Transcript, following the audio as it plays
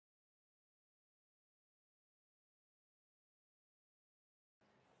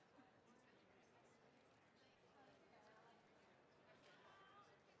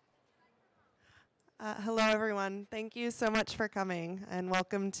Hello, everyone. Thank you so much for coming, and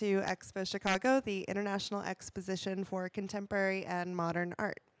welcome to EXPO Chicago, the International Exposition for Contemporary and Modern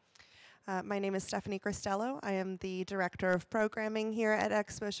Art. My name is Stephanie Cristello. I am the Director of Programming here at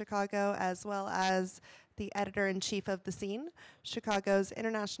EXPO Chicago, as well as the Editor-in-Chief of The Scene, Chicago's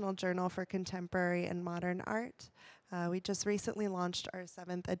International Journal for Contemporary and Modern Art. We just recently launched our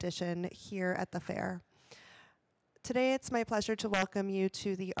 7th edition here at the fair. Today, it's my pleasure to welcome you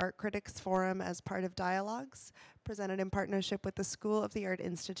to the Art Critics Forum as part of Dialogues, presented in partnership with the School of the Art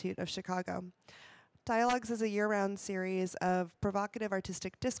Institute of Chicago. Dialogues is a year-round series of provocative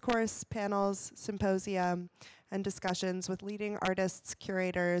artistic discourse, panels, symposia, and discussions with leading artists,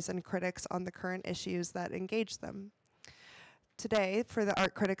 curators, and critics on the current issues that engage them. Today, for the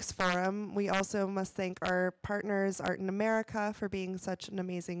Art Critics Forum, we also must thank our partners, Art in America, for being such an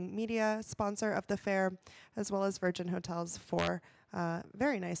amazing media sponsor of the fair, as well as Virgin Hotels for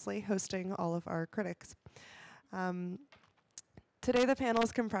very nicely hosting all of our critics. Today, the panel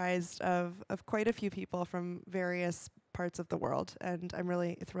is comprised of quite a few people from various parts of the world, and I'm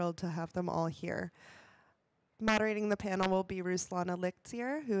really thrilled to have them all here. Moderating the panel will be Ruslana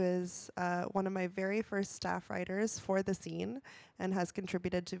Lichtzier, who is one of my very first staff writers for The Scene and has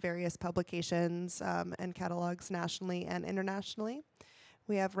contributed to various publications and catalogs nationally and internationally.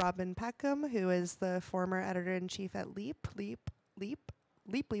 We have Robin Peckham, who is the former editor-in-chief at leap.com,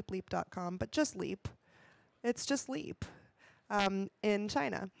 but just Leap. It's just Leap. In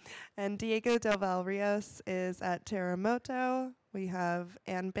China. And Diego del Valle Ríos is at Terremotto. We have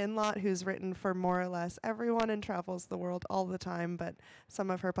Anne Binlot, who's written for more or less everyone and travels the world all the time, but some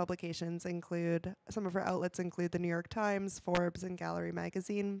of her outlets include the New York Times, Forbes, and Galerie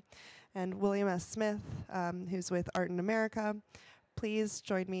magazine. And William S. Smith, who's with Art in America. Please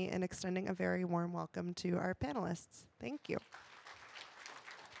join me in extending a very warm welcome to our panelists. Thank you.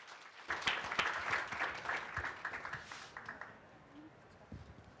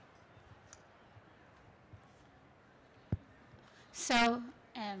 So,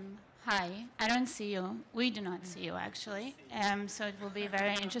 hi, I don't see you. We do not see you, actually. So it will be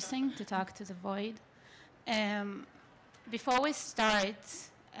very interesting to talk to the void. Before we start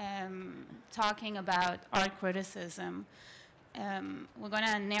talking about art criticism, we're going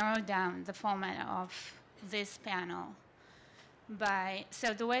to narrow down the format of this panel.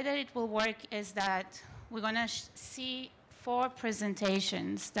 So the way that it will work is that we're going to see 4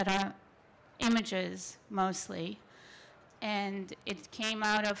 presentations that are images, mostly. And it came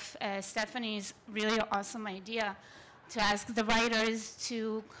out of Stephanie's really awesome idea to ask the writers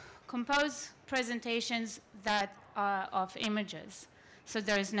to compose presentations that are of images, so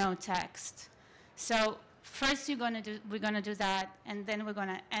there is no text. So first we're going to do that, and then we're going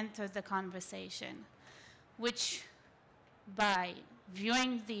to enter the conversation, which by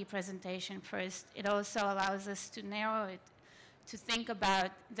viewing the presentation first, it also allows us to narrow it to think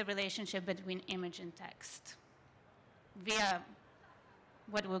about the relationship between image and text via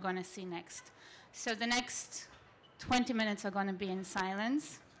what we're going to see next. So the next 20 minutes are going to be in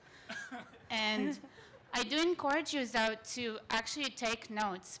silence. And I do encourage you, though, to actually take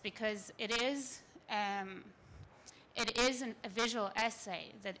notes, because it is a visual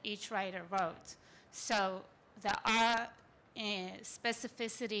essay that each writer wrote. So there are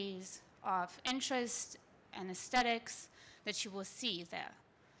specificities of interest and aesthetics that you will see there.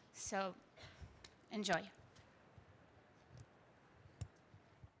 So enjoy.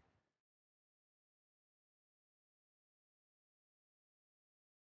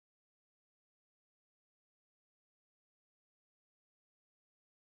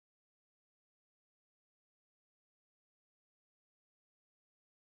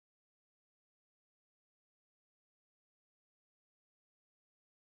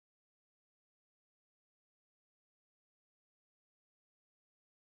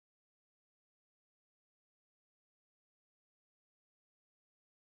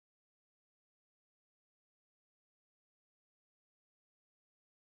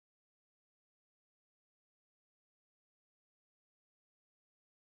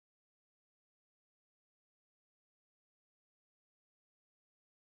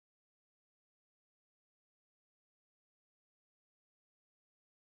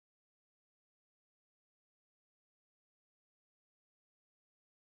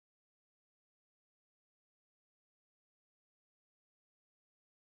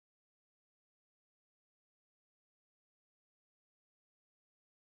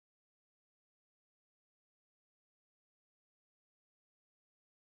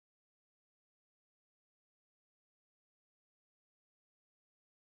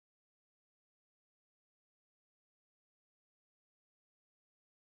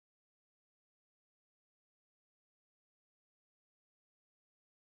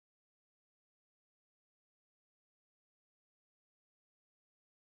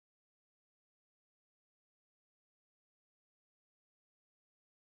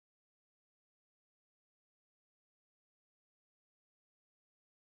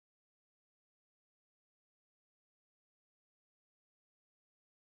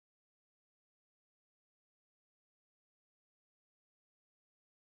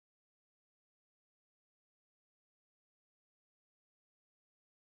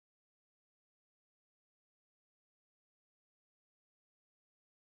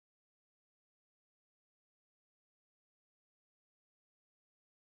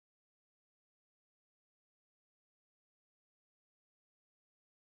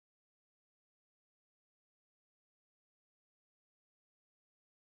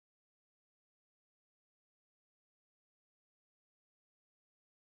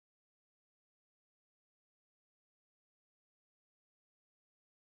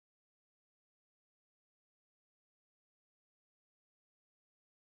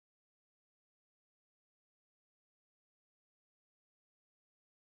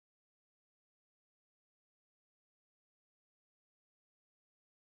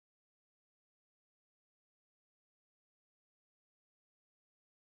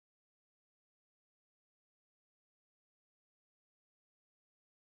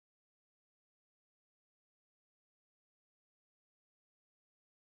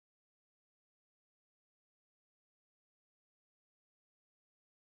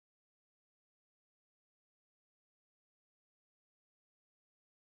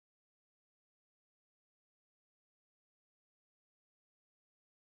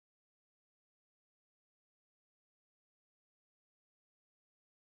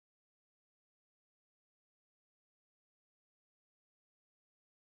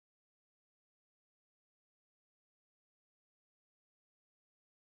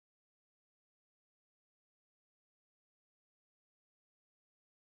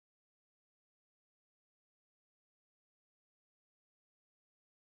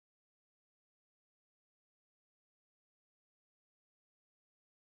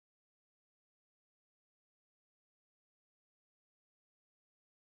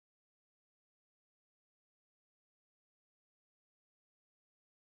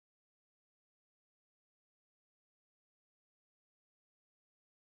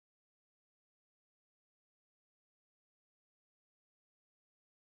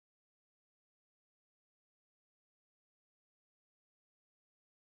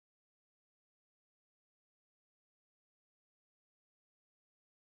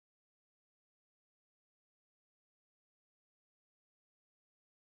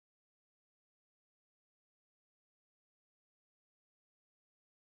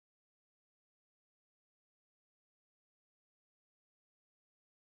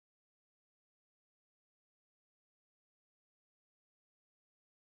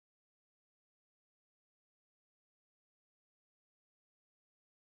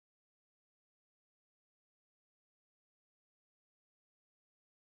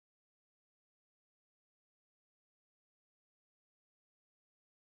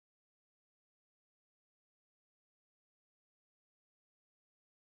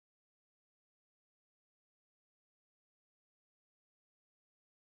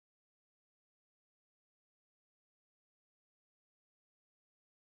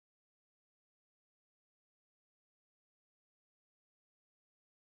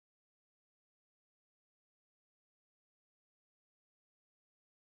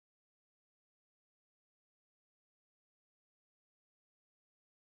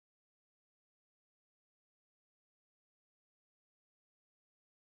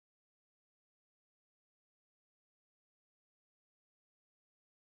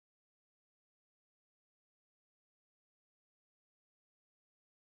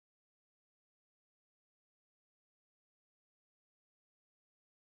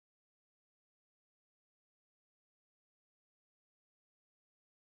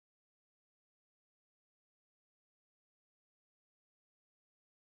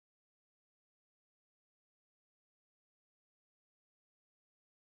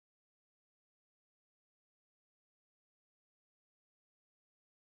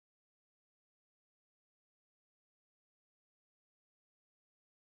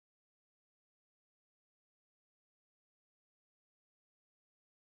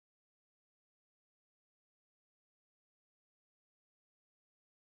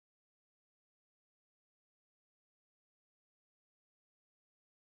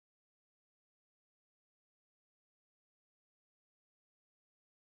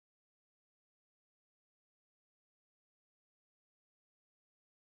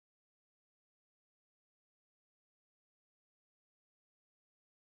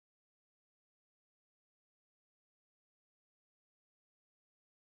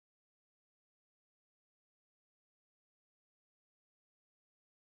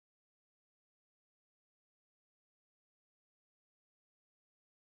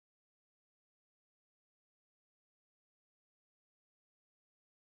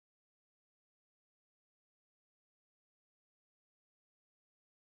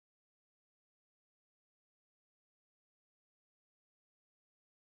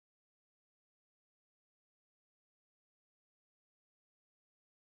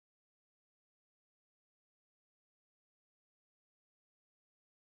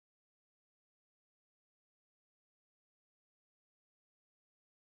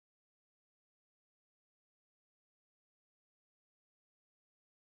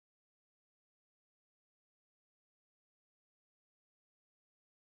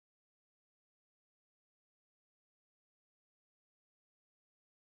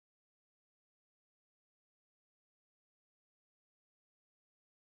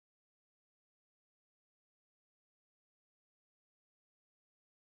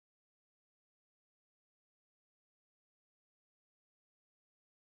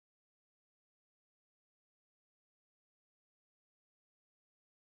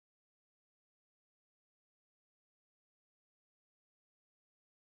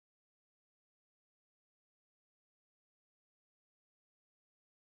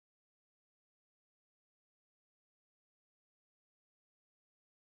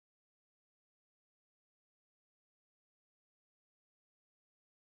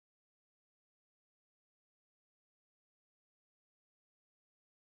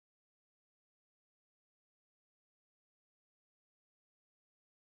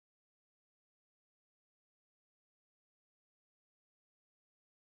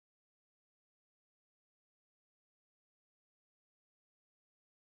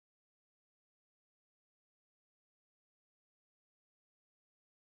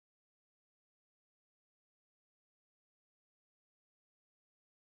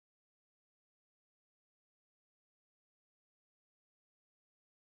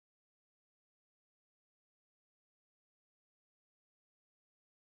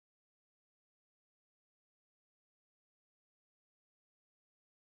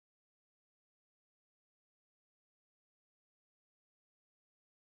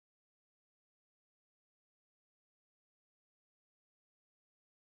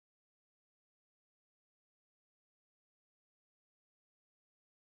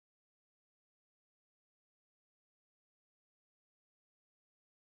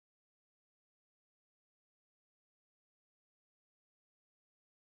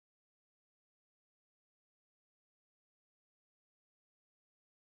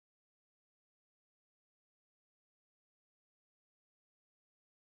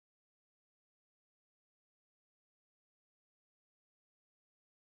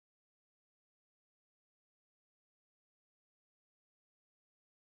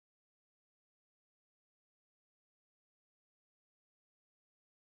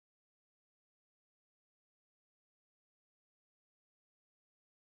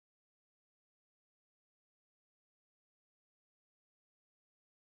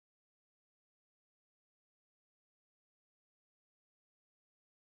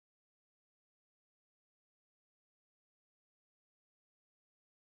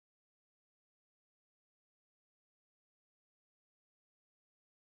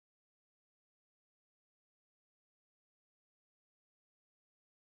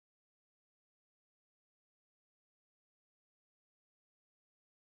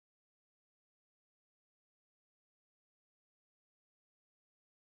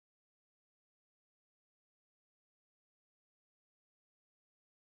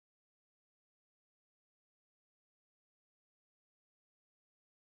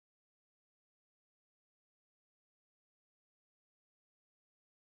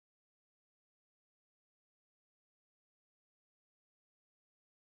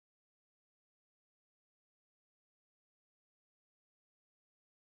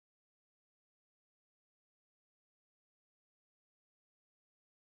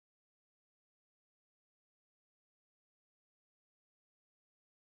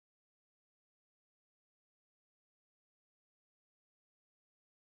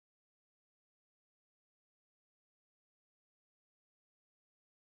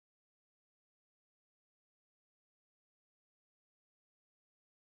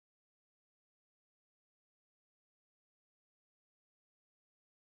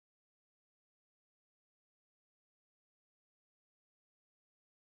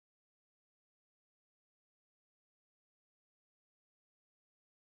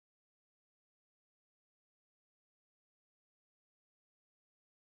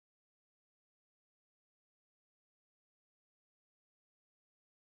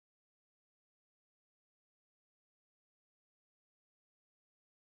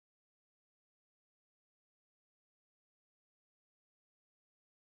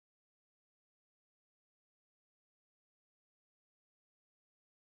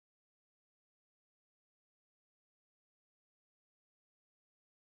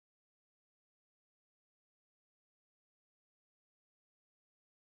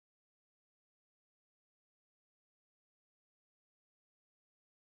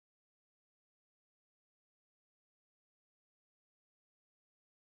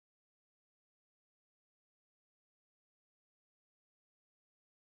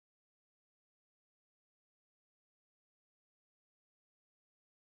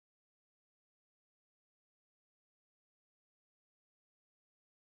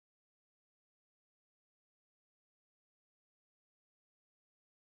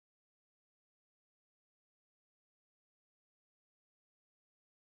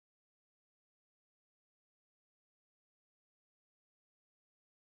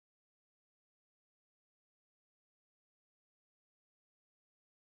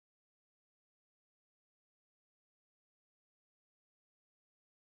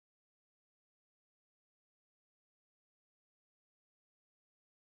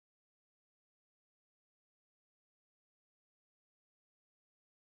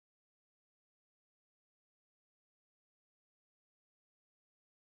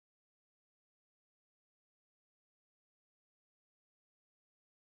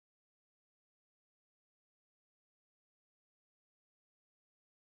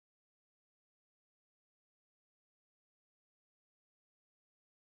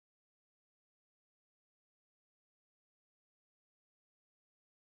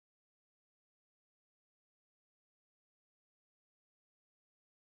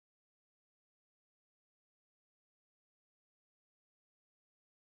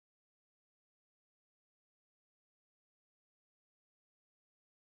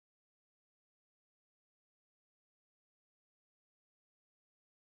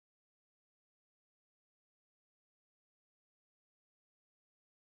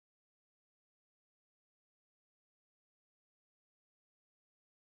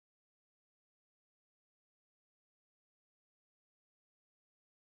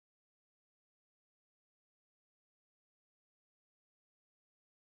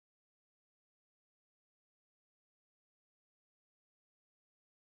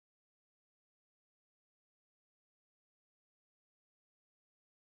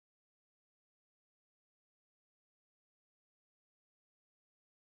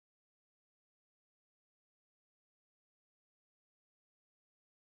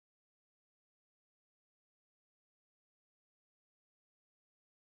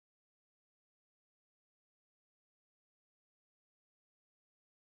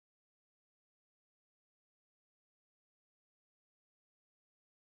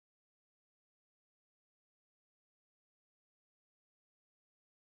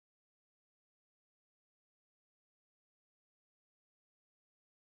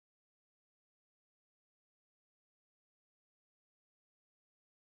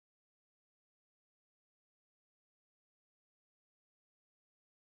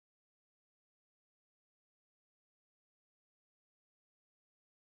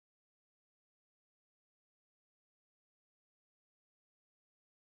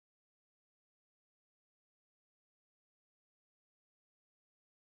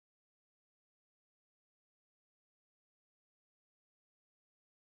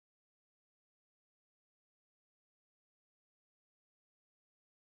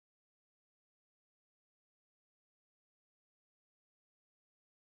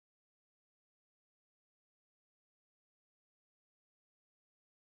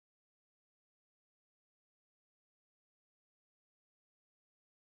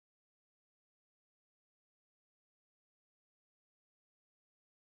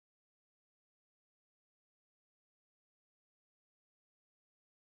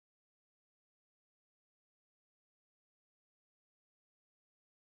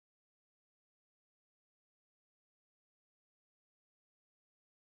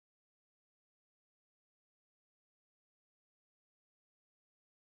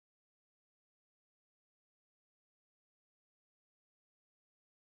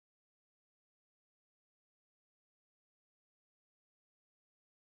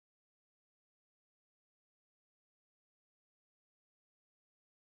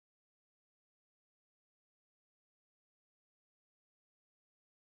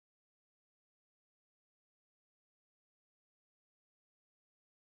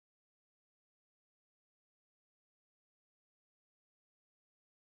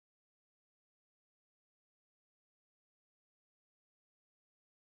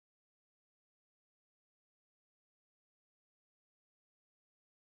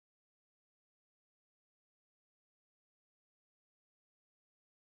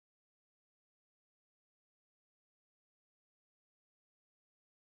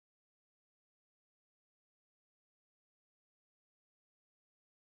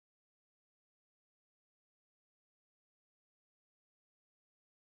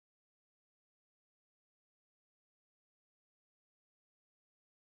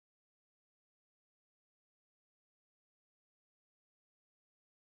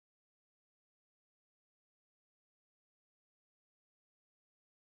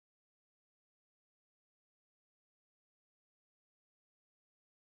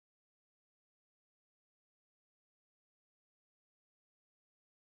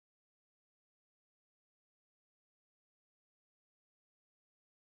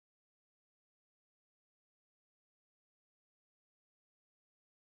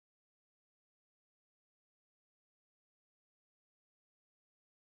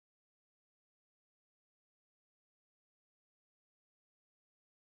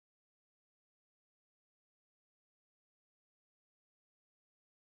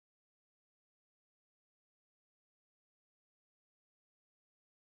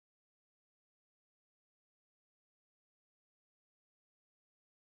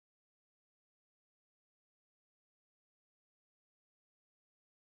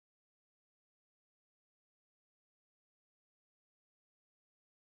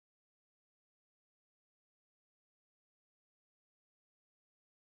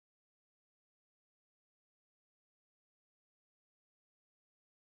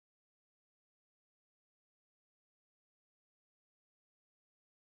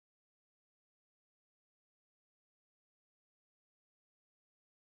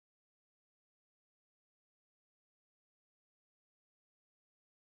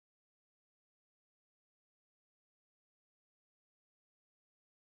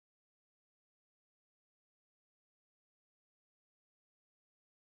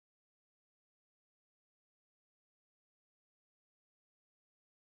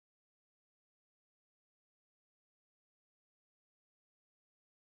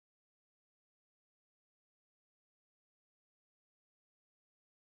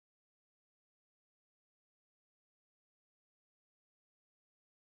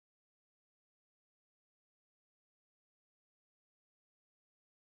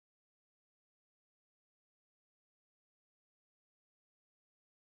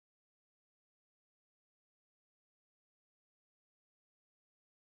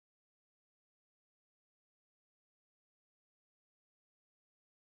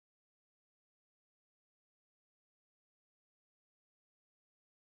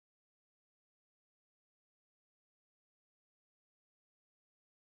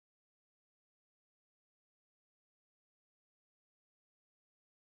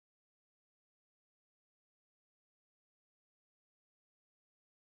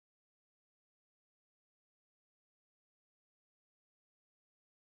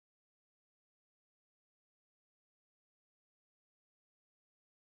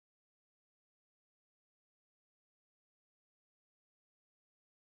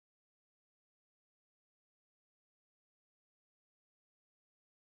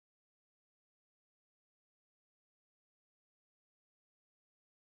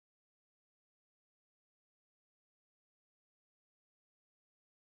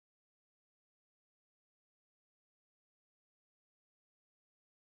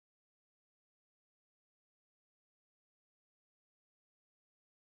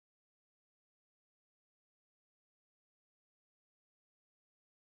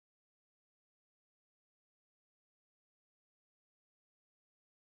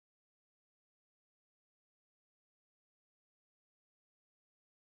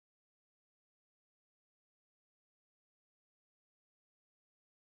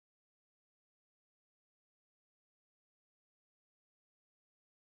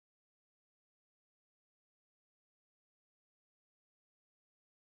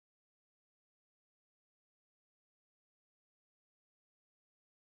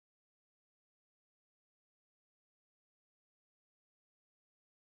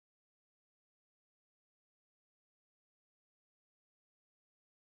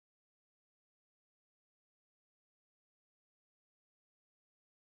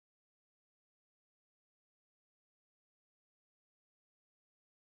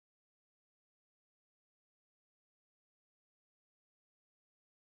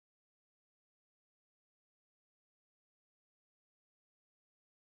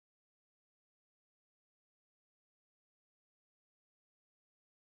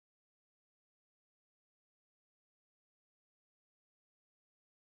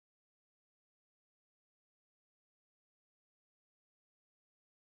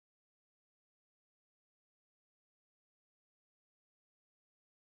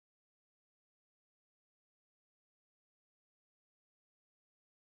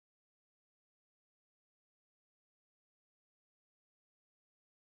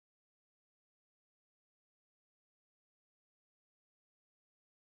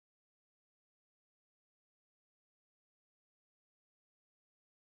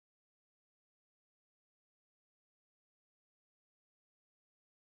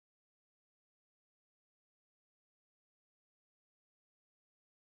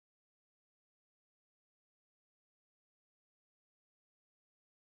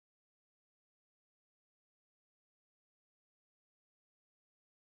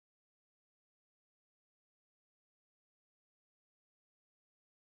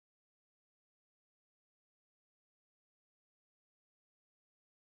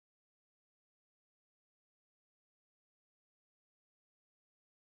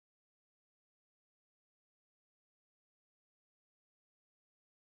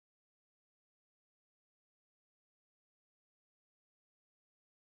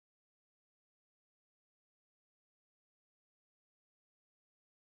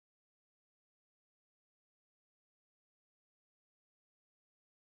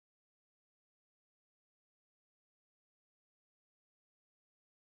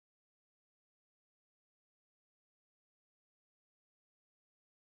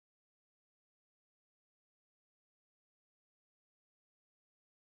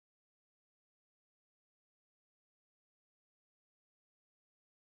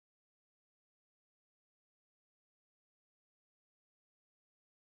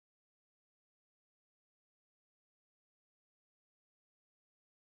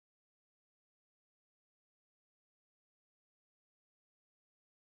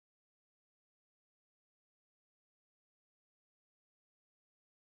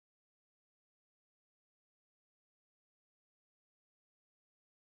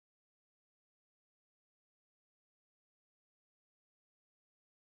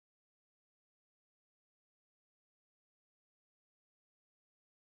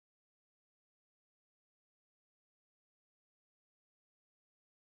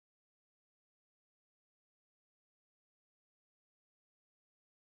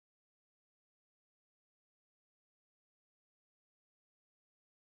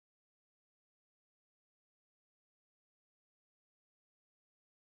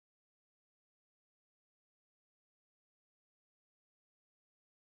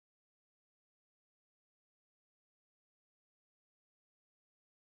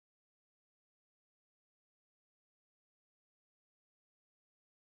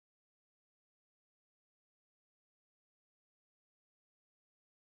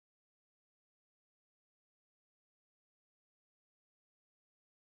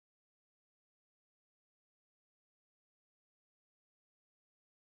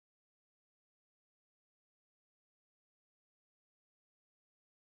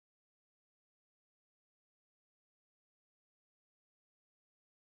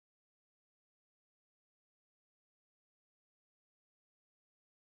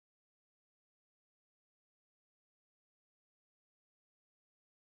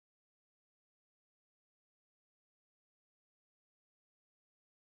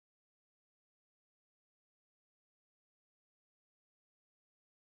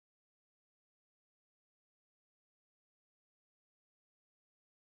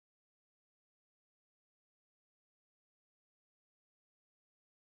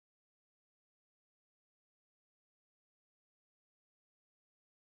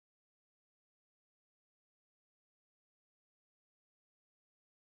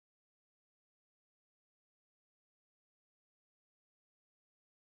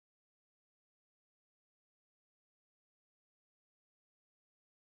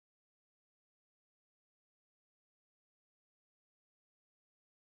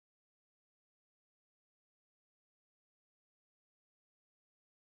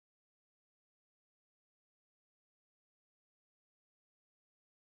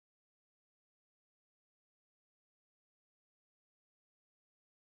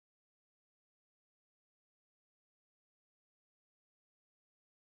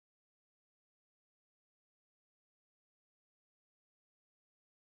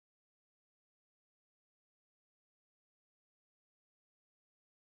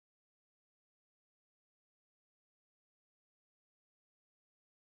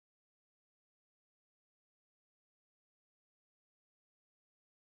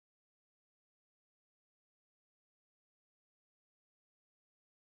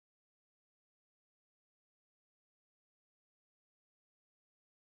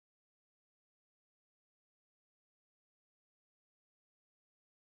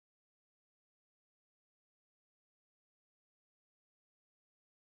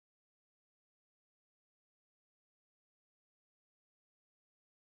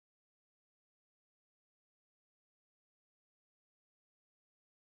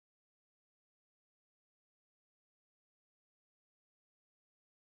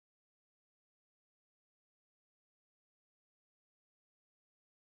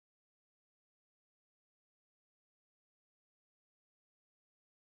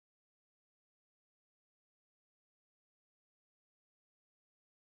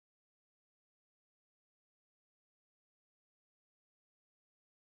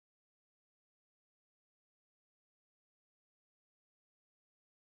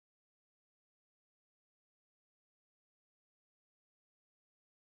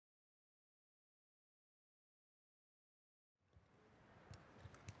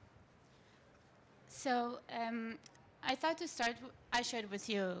 So I thought to start, I shared with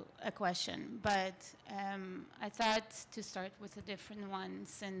you a question, but I thought to start with a different one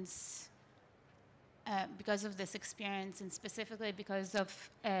since, because of this experience and specifically because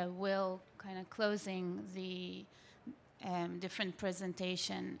of Will kind of closing the different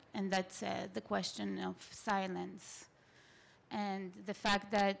presentation, and that's the question of silence. And the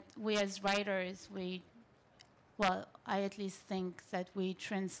fact that we as writers, well, I at least think that we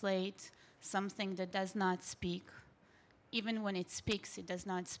translate something that does not speak. Even when it speaks, it does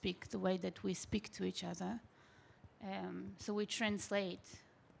not speak the way that we speak to each other. So we translate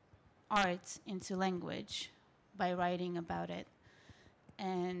art into language by writing about it.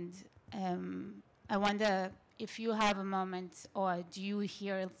 And I wonder if you have a moment, or do you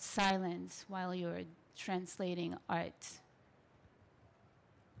hear silence while you're translating art?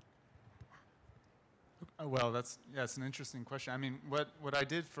 Well, that's an interesting question. I mean, what I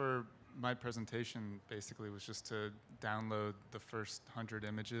did for my presentation basically was just to download the first 100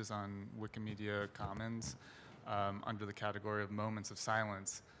 images on Wikimedia Commons under the category of moments of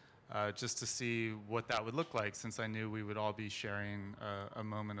silence, just to see what that would look like, since I knew we would all be sharing a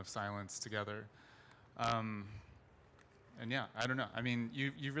moment of silence together. And yeah, I don't know. I mean,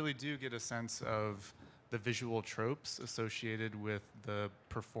 you really do get a sense of the visual tropes associated with the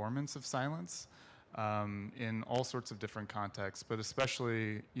performance of silence in all sorts of different contexts, but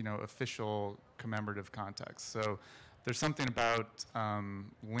especially, official commemorative contexts. So there's something about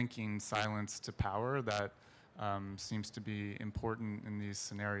linking silence to power that seems to be important in these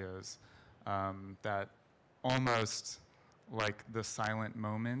scenarios, that almost like the silent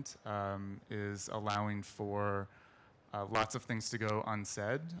moment is allowing for lots of things to go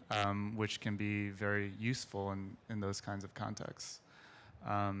unsaid, which can be very useful in those kinds of contexts.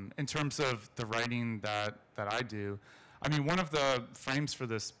 In terms of the writing that I do, I mean, one of the frames for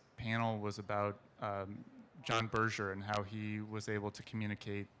this panel was about John Berger and how he was able to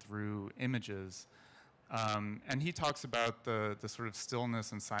communicate through images. And he talks about the sort of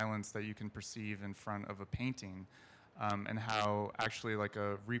stillness and silence that you can perceive in front of a painting, and how actually like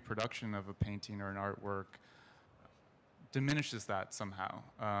a reproduction of a painting or an artwork diminishes that somehow,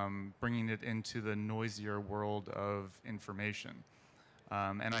 bringing it into the noisier world of information.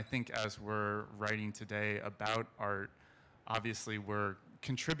 And I think as we're writing today about art, obviously we're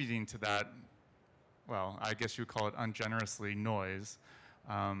contributing to that, well, I guess you would call it ungenerously noise,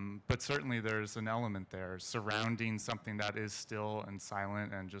 but certainly there's an element there surrounding something that is still and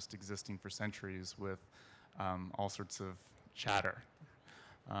silent and just existing for centuries with all sorts of chatter.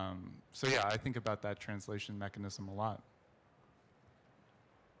 So yeah, I think about that translation mechanism a lot.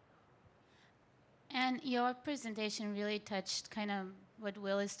 And your presentation really touched kind of what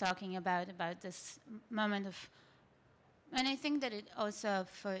Will is talking about this moment of, and I think that it also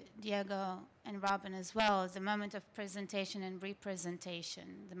for Diego and Robin as well, the moment of presentation and representation,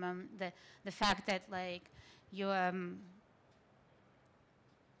 the fact that like you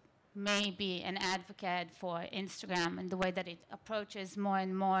may be an advocate for Instagram and the way that it approaches more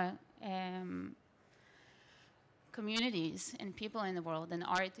and more communities and people in the world, and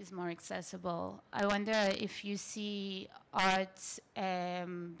art is more accessible. I wonder if you see art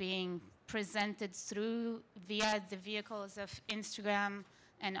being presented via the vehicles of Instagram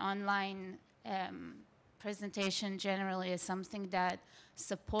and online presentation generally as something that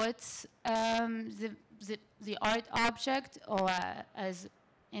supports the art object, or as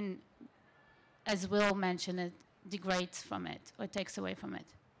Will mentioned, it degrades from it or takes away from it.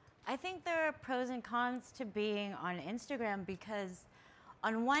 I think there are pros and cons to being on Instagram, because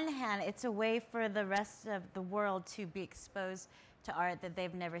on one hand, it's a way for the rest of the world to be exposed to art that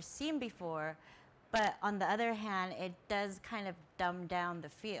they've never seen before. But on the other hand, it does kind of dumb down the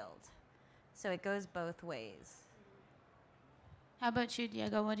field. So it goes both ways. How about you,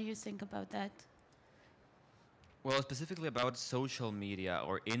 Diego? What do you think about that? Well, specifically about social media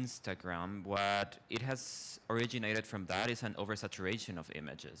or Instagram, what it has originated from that is an oversaturation of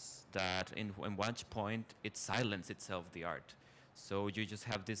images, that in one point it silences itself the art. So you just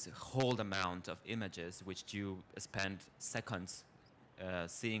have this whole amount of images which you spend seconds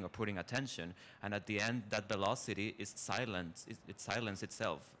seeing or putting attention, and at the end that velocity is silent. It silences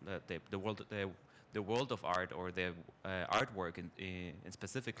itself. The world of art, or the artwork in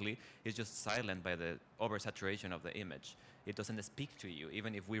specifically, is just silent by the oversaturation of the image. It doesn't speak to you.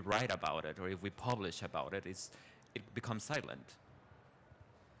 Even if we write about it or if we publish about it, it becomes silent.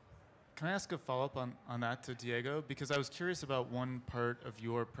 Can I ask a follow-up on that to Diego? Because I was curious about one part of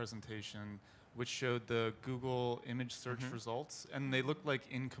your presentation which showed the Google image search results, and they looked like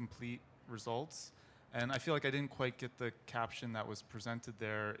incomplete results. And I feel like I didn't quite get the caption that was presented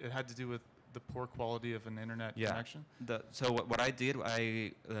there. It had to do with the poor quality of an internet Yeah. connection? So what I did,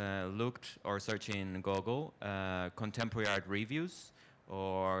 I looked or searched in Google contemporary art reviews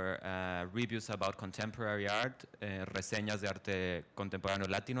or reviews about contemporary art, reseñas de arte contemporáneo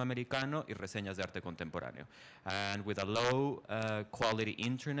latinoamericano y reseñas de arte contemporáneo. And with a low quality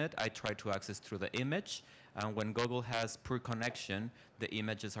internet, I try to access through the image. And when Google has poor connection, the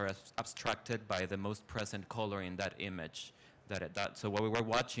images are abstracted by the most present color in that image. So what we were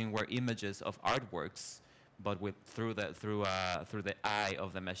watching were images of artworks, but through the eye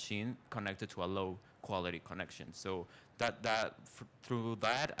of the machine connected to a low quality connection. So through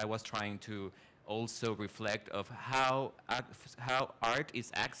that, I was trying to also reflect of how art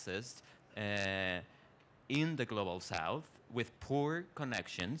is accessed in the global south with poor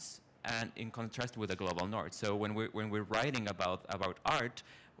connections, and in contrast with the global north. So when we're writing about art,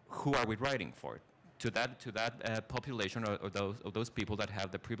 who are we writing for? To that population or those people that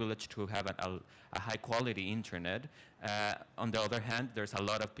have the privilege to have a high quality internet. On the other hand, there's a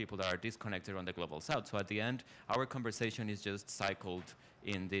lot of people that are disconnected on the global south. So at the end, our conversation is just cycled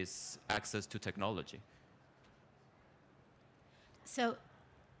in this access to technology. So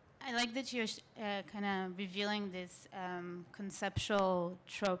I like that you're kind of revealing this conceptual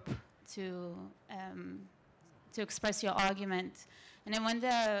trope to express your argument. And I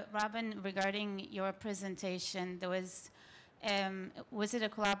wonder, Robin, regarding your presentation, there was it a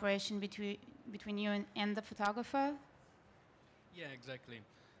collaboration between you and the photographer? Yeah, exactly.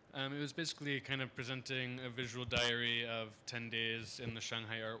 It was basically kind of presenting a visual diary of 10 days in the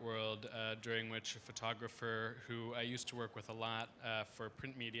Shanghai art world, during which a photographer who I used to work with a lot for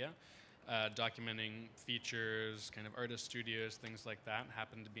print media, documenting features, kind of artist studios, things like that,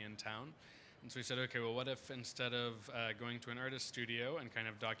 happened to be in town. And so we said, okay, well, what if instead of going to an artist studio and kind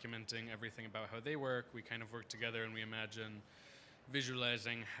of documenting everything about how they work, we kind of work together and we imagine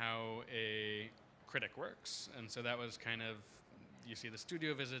visualizing how a critic works. And so that was kind of, you see the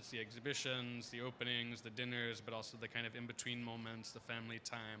studio visits, the exhibitions, the openings, the dinners, but also the kind of in-between moments, the family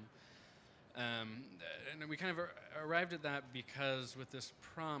time. And we kind of arrived at that because with this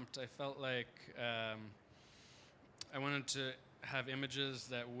prompt, I felt like I wanted to have images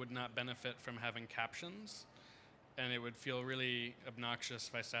that would not benefit from having captions, and it would feel really obnoxious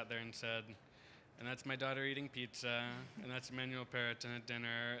if I sat there and said, and that's my daughter eating pizza, and that's Emmanuel Perrotin at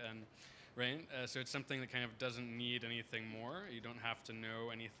dinner, and right? So it's something that kind of doesn't need anything more. You don't have to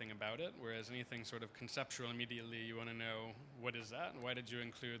know anything about it, whereas anything sort of conceptual, immediately you want to know, what is that, and why did you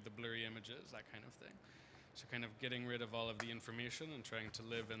include the blurry images, that kind of thing. So kind of getting rid of all of the information and trying to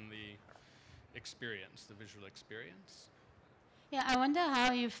live in the experience, the visual experience. Yeah, I wonder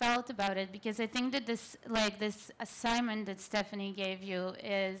how you felt about it, because I think that this assignment that Stephanie gave you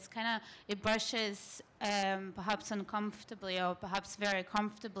is kind of, it brushes perhaps uncomfortably or perhaps very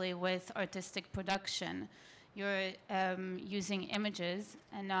comfortably with artistic production. You're using images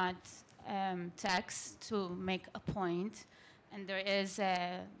and not text to make a point, and there is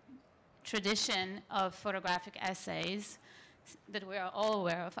a tradition of photographic essays that we are all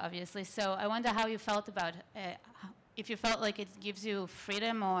aware of, obviously. So I wonder how you felt about if you felt like it gives you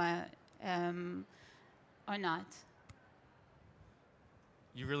freedom or not.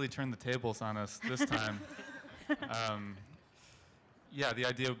 You really turned the tables on us this time. Yeah, the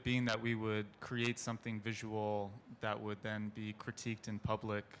idea being that we would create something visual that would then be critiqued in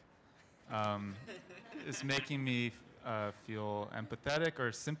public is making me feel empathetic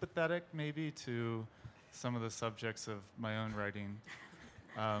or sympathetic maybe to some of the subjects of my own writing.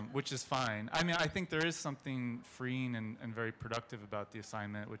 Which is fine. I mean, I think there is something freeing and very productive about the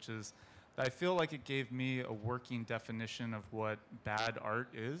assignment, which is that I feel like it gave me a working definition of what bad art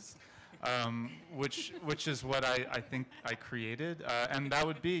is, which is what I think I created. And that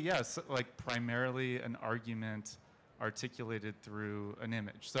would be, yes, like primarily an argument articulated through an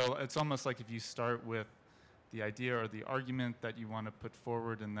image. So it's almost like if you start with the idea or the argument that you want to put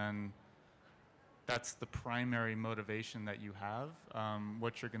forward, and then that's the primary motivation that you have,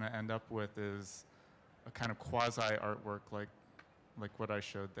 what you're going to end up with is a kind of quasi artwork like what I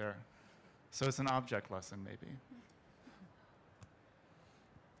showed there. So it's an object lesson, maybe.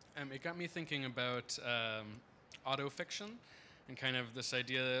 It got me thinking about autofiction and kind of this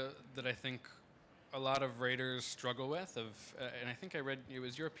idea that I think a lot of writers struggle with. And I think I read, it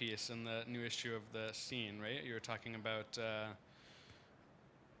was your piece in the new issue of The Scene, right? You were talking about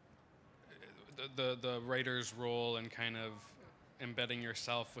the writer's role and kind of embedding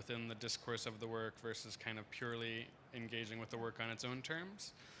yourself within the discourse of the work versus kind of purely engaging with the work on its own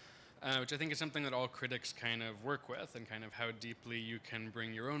terms. which I think is something that all critics kind of work with, and kind of how deeply you can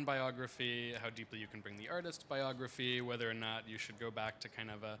bring your own biography, how deeply you can bring the artist's biography, whether or not you should go back to kind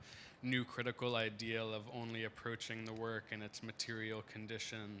of a new critical ideal of only approaching the work and its material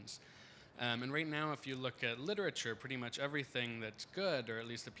conditions. And right now, if you look at literature, pretty much everything that's good, or at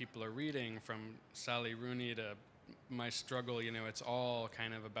least that people are reading, from Sally Rooney to My Struggle, you know, it's all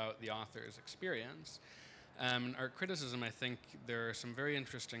kind of about the author's experience. Art criticism, I think there are some very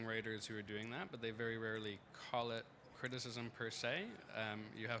interesting writers who are doing that, but they very rarely call it criticism per se.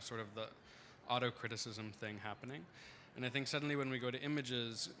 You have sort of the auto-criticism thing happening. And I think suddenly when we go to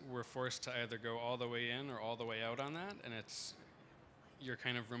images, we're forced to either go all the way in or all the way out on that, and you're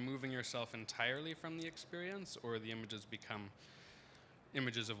kind of removing yourself entirely from the experience, or the images become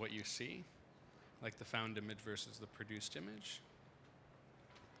images of what you see, like the found image versus the produced image.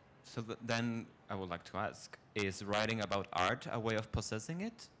 So then I would like to ask, is writing about art a way of possessing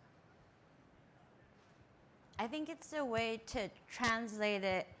it? I think it's a way to translate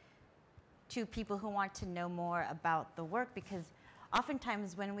it to people who want to know more about the work, because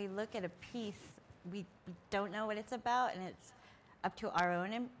oftentimes when we look at a piece, we don't know what it's about, and it's up to our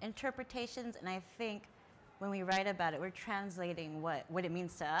own interpretations. And I think when we write about it, we're translating what it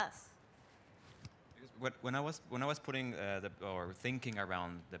means to us. When I was putting or thinking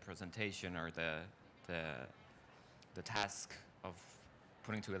around the presentation or the task of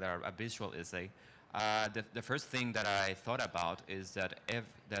putting together a visual essay, the first thing that I thought about is that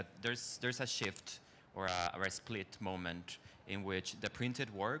there's a shift or a split moment in which the printed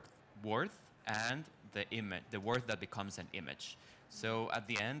worth and the worth that becomes an image. So at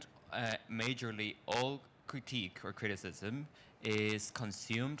the end, majorly all critique or criticism is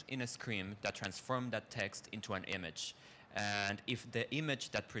consumed in a screen that transforms that text into an image. And if the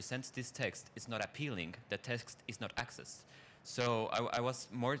image that presents this text is not appealing, the text is not accessed. So I was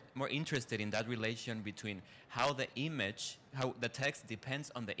more interested in that relation between how the text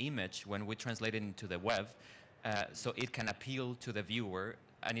depends on the image when we translate it into the web, so it can appeal to the viewer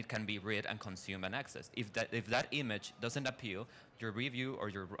and it can be read and consumed and accessed. If that image doesn't appeal, your review or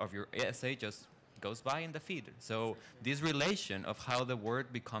your essay just goes by in the feed. So this relation of how the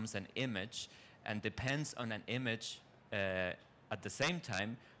word becomes an image and depends on an image at the same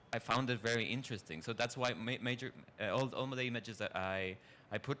time, I found it very interesting. So that's why all the images that I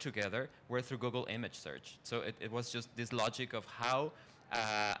put together were through Google image search. So it was just this logic of how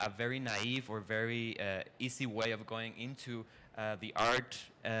a very naive or very easy way of going into the art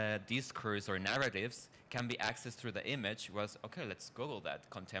discourse or narratives can be accessed through the image was, okay, let's Google that,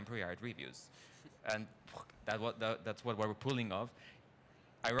 contemporary art reviews. And that's what we're pulling off.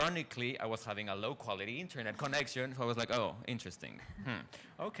 Ironically, I was having a low-quality internet connection, so I was like, oh, interesting.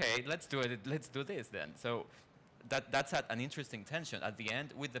 Okay, let's do it. Let's do this then. So that's an interesting tension. At the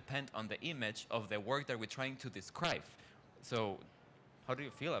end, we depend on the image of the work that we're trying to describe. So how do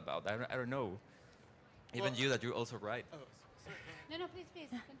you feel about that? I don't know. Even you, that you also write. No, please,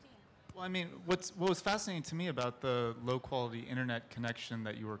 continue. Well, I mean, what was fascinating to me about the low-quality internet connection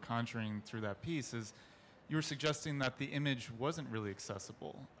that you were conjuring through that piece is you were suggesting that the image wasn't really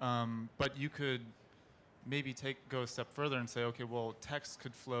accessible, but you could maybe go a step further and say, okay, well, text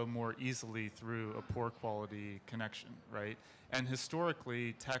could flow more easily through a poor quality connection, right? And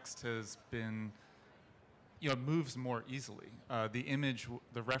historically, text has been, moves more easily.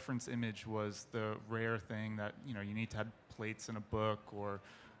 The reference image was the rare thing that, you need to have plates in a book, or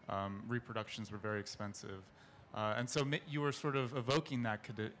reproductions were very expensive. And so you were sort of evoking that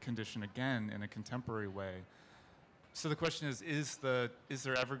condition again in a contemporary way. So the question is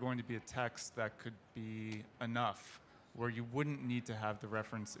there ever going to be a text that could be enough where you wouldn't need to have the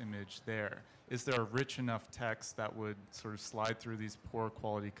reference image there? Is there a rich enough text that would sort of slide through these poor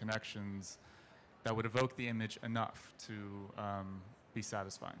quality connections that would evoke the image enough to be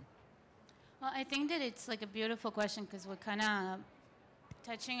satisfying? Well, I think that it's like a beautiful question, because we're kind of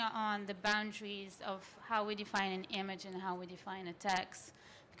touching on the boundaries of how we define an image and how we define a text.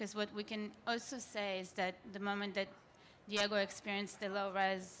 Because what we can also say is that the moment that Diego experienced the low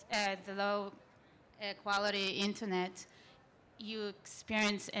quality internet, you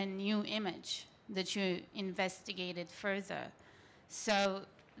experience a new image that you investigated further. So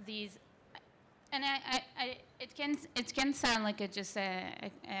these, and it can sound like just a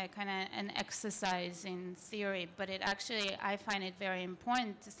kind of an exercise in theory, but I find it very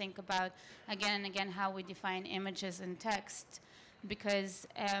important to think about again and again how we define images and text, because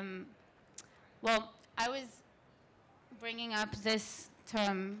I was bringing up this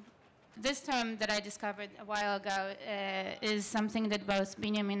term that I discovered a while ago is something that both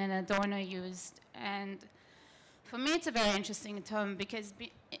Benjamin and Adorno used, and for me it's a very interesting term, because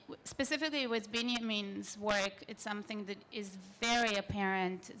specifically with Benjamin's work, it's something that is very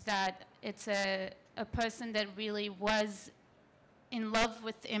apparent that it's a person that really was in love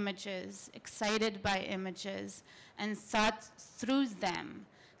with images, excited by images, and thought through them.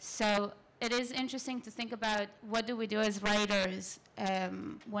 So it is interesting to think about what do we do as writers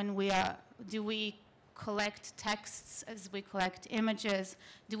when do we collect texts as we collect images?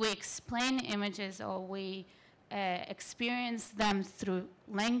 Do we explain images, or we experience them through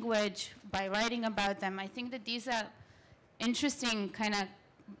language by writing about them? I think that these are interesting kind of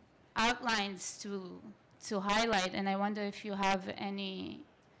outlines to highlight, and I wonder if you have anything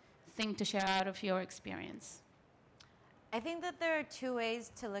to share out of your experience. I think that there are two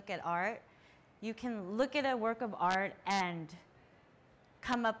ways to look at art. You can look at a work of art and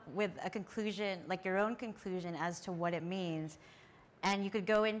come up with a conclusion, like your own conclusion as to what it means. And you could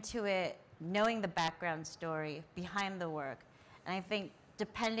go into it knowing the background story behind the work. And I think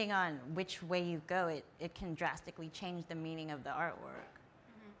depending on which way you go, it can drastically change the meaning of the artwork.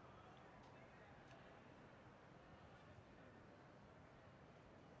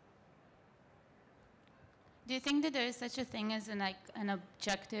 Do you think that there is such a thing as an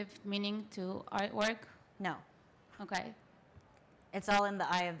objective meaning to artwork? No. Okay. It's all in the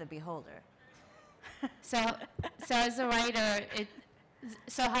eye of the beholder. So as a writer,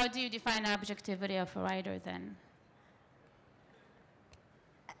 so how do you define objectivity of a writer then?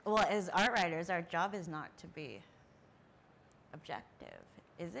 Well, as art writers, our job is not to be objective,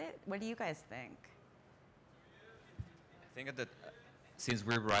 is it? What do you guys think? I think that since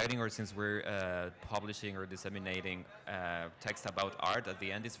we're writing or since we're publishing or disseminating text about art, at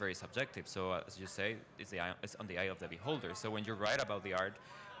the end it's very subjective. So as you say, it's on the eye of the beholder. So when you write about the art,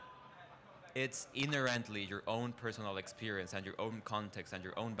 it's inherently your own personal experience and your own context and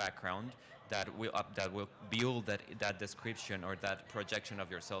your own background that will build that description or that projection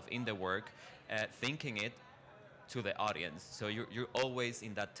of yourself in the work, thinking it to the audience. So you're always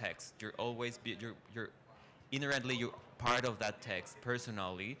in that text. You're inherently you're part of that text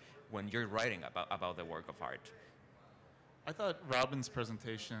personally when you're writing about the work of art. I thought Robin's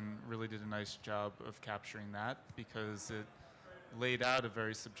presentation really did a nice job of capturing that, because it laid out a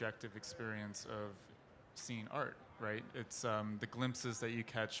very subjective experience of seeing art, right? It's the glimpses that you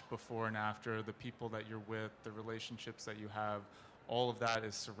catch before and after, the people that you're with, the relationships that you have, all of that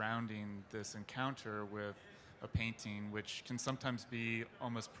is surrounding this encounter with a painting, which can sometimes be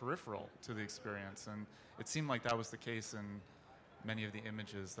almost peripheral to the experience. And it seemed like that was the case in many of the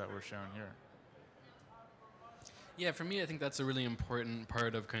images that were shown here. Yeah, for me, I think that's a really important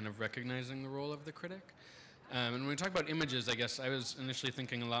part of kind of recognizing the role of the critic. And when we talk about images, I guess I was initially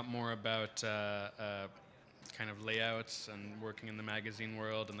thinking a lot more about kind of layouts and working in the magazine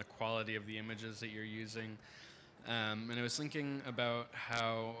world and the quality of the images that you're using. And I was thinking about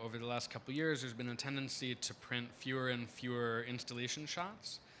how over the last couple of years there's been a tendency to print fewer and fewer installation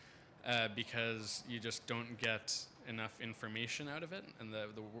shots because you just don't get enough information out of it. And the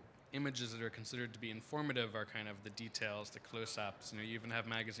images that are considered to be informative are kind of the details, the close-ups. You know, you even have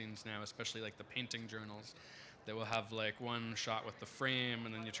magazines now, especially like the painting journals, that will have like one shot with the frame,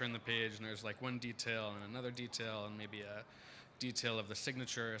 and then you turn the page and there's like one detail and another detail and maybe a detail of the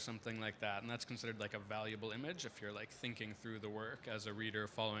signature or something like that. And that's considered like a valuable image if you're like thinking through the work as a reader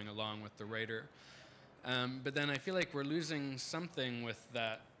following along with the writer. But then I feel like we're losing something with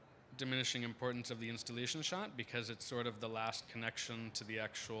that diminishing importance of the installation shot, because it's sort of the last connection to the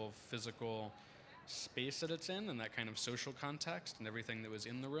actual physical space that it's in and that kind of social context and everything that was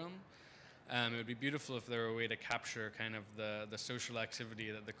in the room. It would be beautiful if there were a way to capture kind of the social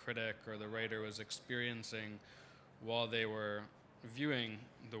activity that the critic or the writer was experiencing while they were viewing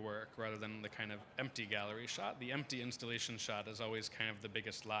the work, rather than the kind of empty gallery shot. The empty installation shot is always kind of the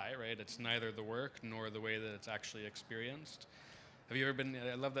biggest lie, right? It's neither the work nor the way that it's actually experienced. Have you ever been,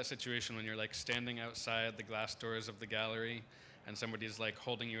 I love that situation when you're like standing outside the glass doors of the gallery and somebody's like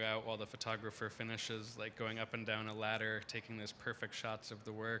holding you out while the photographer finishes, like going up and down a ladder, taking those perfect shots of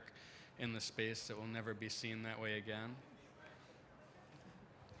the work in the space that will never be seen that way again.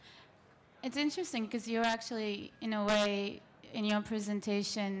 It's interesting because you're actually, in a way, in your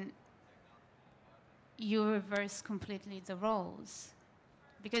presentation, you reverse completely the roles.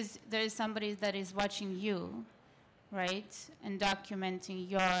 Because there is somebody that is watching you, right? And documenting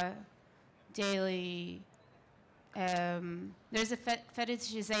your daily, there's a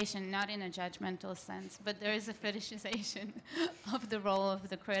fetishization, not in a judgmental sense, but there is a fetishization of the role of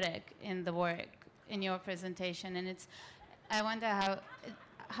the critic in the work, in your presentation. And it's, I wonder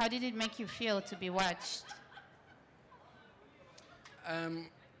how did it make you feel to be watched?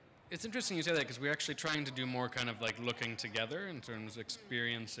 It's interesting you say that because we're actually trying to do more kind of like looking together in terms of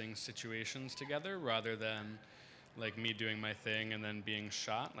experiencing situations together rather than like me doing my thing and then being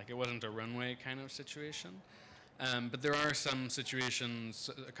shot. Like it wasn't a runway kind of situation. But there are some situations,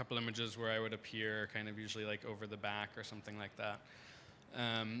 a couple images where I would appear kind of usually like over the back or something like that.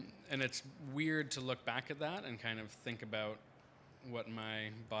 And it's weird to look back at that and kind of think about what my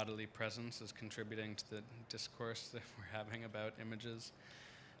bodily presence is contributing to the discourse that we're having about images.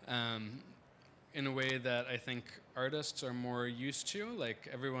 In a way that I think artists are more used to. Like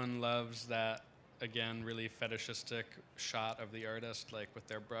everyone loves that, again, really fetishistic shot of the artist, like with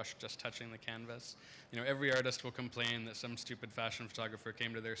their brush just touching the canvas. You know, every artist will complain that some stupid fashion photographer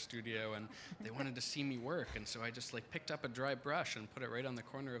came to their studio and they wanted to see me work, and so I just like picked up a dry brush and put it right on the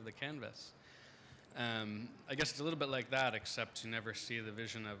corner of the canvas. I guess it's a little bit like that, except you never see the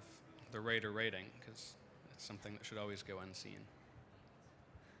vision of the writer writing, because it's something that should always go unseen.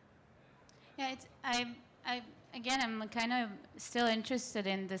 Yeah, I'm kind of still interested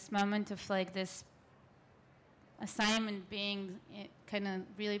in this moment of like this assignment being kind of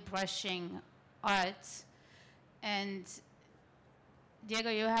really brushing art. And Diego,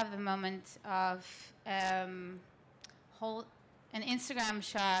 you have the moment of an Instagram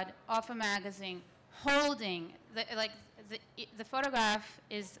shot of a magazine holding, the photograph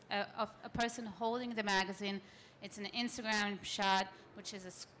is of a person holding the magazine. It's an Instagram shot, which is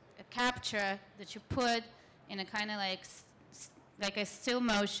a capture that you put in a kind of like a still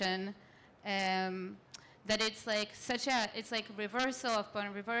motion, that it's like it's like reversal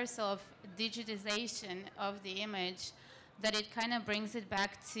upon reversal of digitization of the image, that it kind of brings it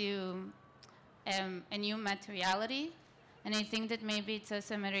back to a new materiality. And I think that maybe it's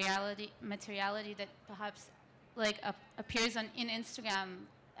also materiality that perhaps like appears in Instagram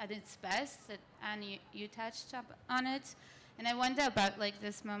at its best, that, and you touched up on it. And I wonder about like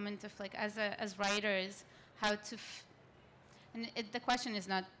this moment of like as writers, how to, the question is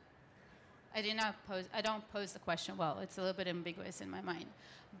not, I don't pose the question well, it's a little bit ambiguous in my mind.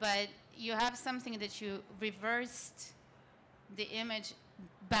 But you have something that you reversed the image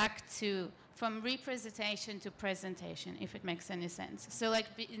back to, from representation to presentation, if it makes any sense. So like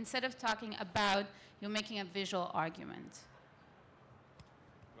instead of talking about, you're making a visual argument.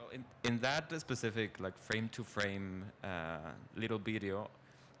 In that specific like frame-to-frame little video,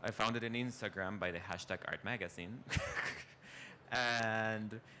 I found it in Instagram by the hashtag #ArtMagazine.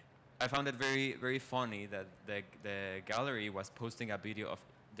 And I found it very, very funny that the gallery was posting a video of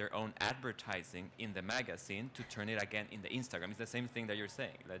their own advertising in the magazine to turn it again in the Instagram. It's the same thing that you're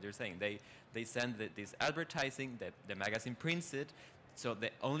saying. They send this advertising, the magazine prints it. So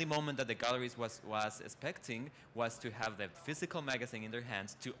the only moment that the galleries was expecting was to have the physical magazine in their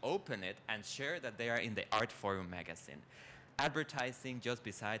hands, to open it and share that they are in the Art Forum magazine. Advertising just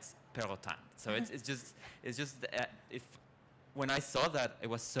besides Peloton. So when I saw that, it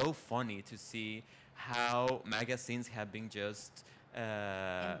was so funny to see how magazines have been just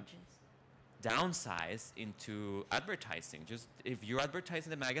downsized into advertising. Just if you're advertising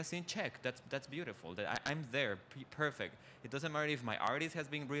the magazine, check, that's beautiful. I'm there, perfect. It doesn't matter if my artist has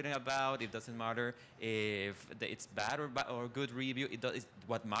been written about. It doesn't matter if it's bad or good review.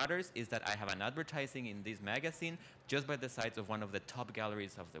 What matters is that I have an advertising in this magazine just by the sides of one of the top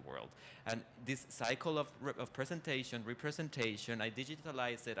galleries of the world. And this cycle of presentation, representation, I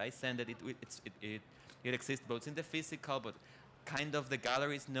digitalize it, I send it. It exists both in the physical, but kind of the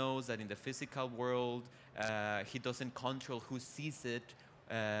galleries knows that in the physical world, he doesn't control who sees it,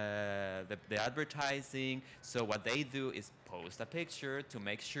 the advertising. So what they do is post a picture to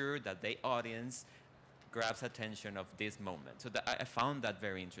make sure that the audience grabs attention of this moment. So I found that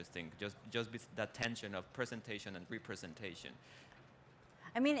very interesting, just that tension of presentation and representation.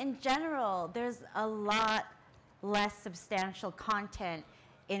 I mean, in general, there's a lot less substantial content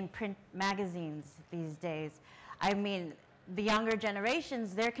in print magazines these days. I mean, the younger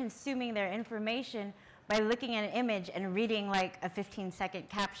generations, they're consuming their information by looking at an image and reading like a 15-second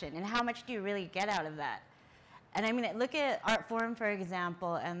caption. And how much do you really get out of that? And I mean, look at Art Forum, for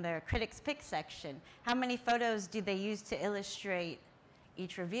example, and their critics' pick section. How many photos do they use to illustrate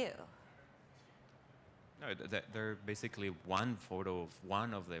each review? No, they're basically one photo of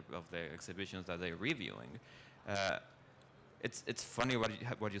one of the exhibitions that they're reviewing. It's funny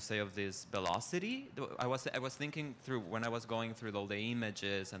what you say of this velocity. I was thinking through, when I was going through all the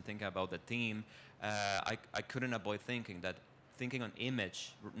images and thinking about the theme, I couldn't avoid thinking on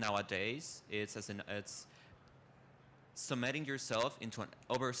image nowadays, it's submitting yourself into an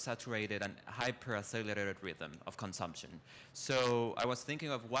oversaturated and hyper-accelerated rhythm of consumption. So I was thinking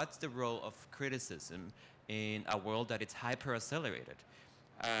of what's the role of criticism in a world that it's hyper-accelerated.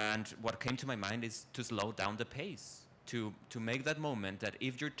 And what came to my mind is to slow down the pace, to make that moment that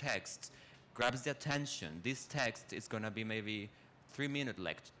if your text grabs the attention, this text is going to be maybe 3-minute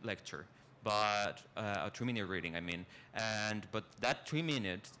lecture, but a 3-minute reading, I mean. But that 3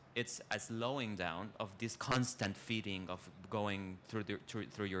 minutes, it's a slowing down of this constant feeding of going through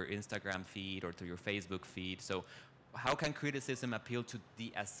your Instagram feed or through your Facebook feed. So how can criticism appeal to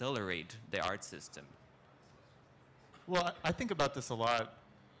de-accelerate the art system? Well, I think about this a lot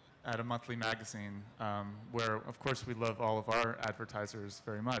at a monthly magazine, where, of course, we love all of our advertisers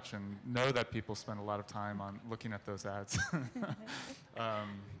very much and know that people spend a lot of time on looking at those ads.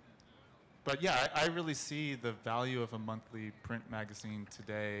 But yeah, I really see the value of a monthly print magazine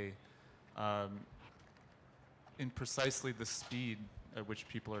today in precisely the speed at which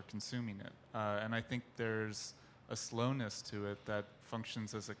people are consuming it. And I think there's a slowness to it that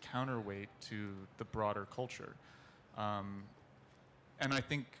functions as a counterweight to the broader culture. And I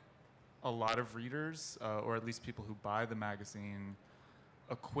think a lot of readers, or at least people who buy the magazine,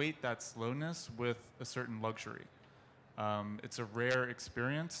 equate that slowness with a certain luxury. It's a rare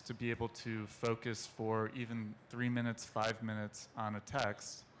experience to be able to focus for even 3 minutes, 5 minutes on a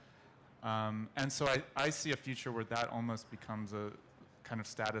text. And so I see a future where that almost becomes a kind of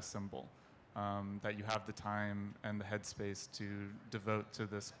status symbol, that you have the time and the headspace to devote to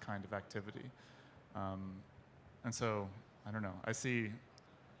this kind of activity. And so, I don't know, I see,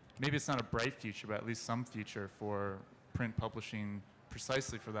 maybe it's not a bright future, but at least some future for print publishing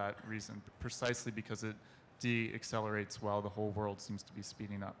precisely for that reason, precisely because it de-accelerates while the whole world seems to be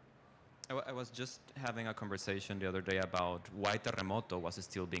speeding up. I was just having a conversation the other day about why Terremotto was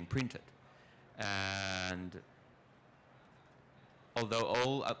still being printed. And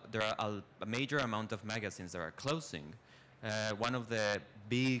although there are a major amount of magazines that are closing, one of the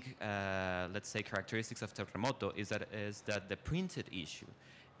big, let's say, characteristics of Terremotto is that the printed issue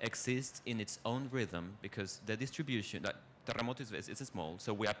exists in its own rhythm, because the distribution, Terremotto is small,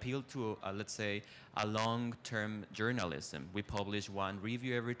 so we appeal to, let's say, a long-term journalism. We publish one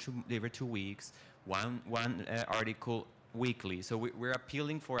review every two weeks, one article weekly. So we're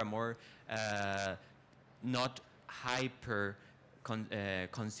appealing for a more not hyper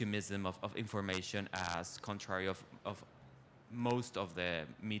consumism of information, as contrary of most of the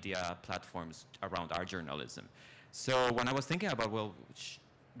media platforms around our journalism. So when I was thinking about, well,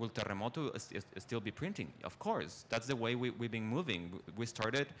 will Terremotto still be printing? Of course. That's the way we've been moving. We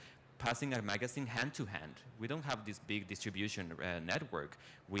started passing our magazine hand to hand. We don't have this big distribution network.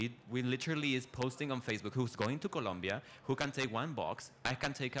 We literally is posting on Facebook who's going to Colombia, who can take one box. I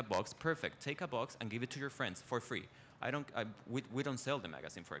can take a box. Perfect. Take a box and give it to your friends for free. We don't sell the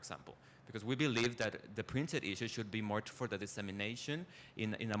magazine, for example, because we believe that the printed issue should be more for the dissemination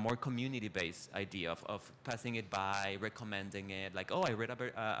in a more community-based idea of passing it by, recommending it, like, oh, I read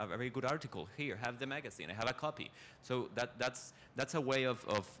a very good article. Here, have the magazine. I have a copy. So that's a way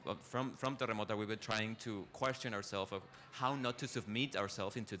from Terremotto, we've been trying to question ourselves of how not to submit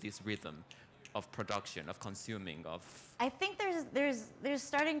ourselves into this rhythm of production, of consuming, of... I think there's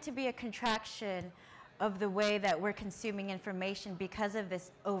starting to be a contraction of the way that we're consuming information because of this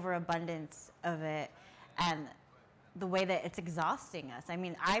overabundance of it and the way that it's exhausting us. I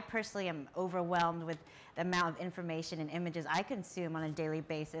mean, I personally am overwhelmed with the amount of information and images I consume on a daily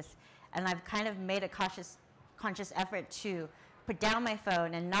basis, and I've kind of made a conscious effort to put down my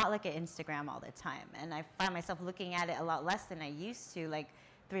phone and not look at Instagram all the time. And I find myself looking at it a lot less than I used to, like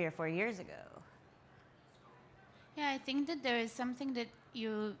 3 or 4 years ago. Yeah, I think that there is something that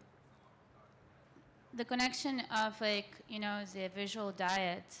the connection of, like, you know, the visual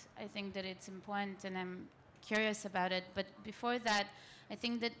diet, I think that it's important, and I'm curious about it. But before that, I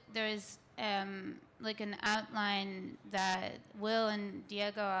think that there is like an outline that Will and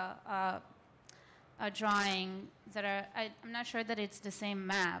Diego are drawing that are, I'm not sure that it's the same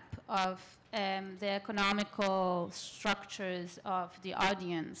map of the economical structures of the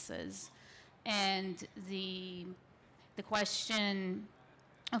audiences and the question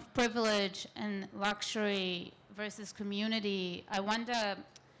of privilege and luxury versus community. I wonder,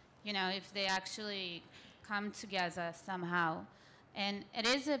 you know, if they actually come together somehow. And it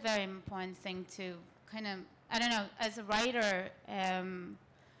is a very important thing to kind of, I don't know, as a writer,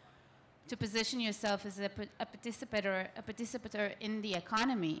 to position yourself as a participator in the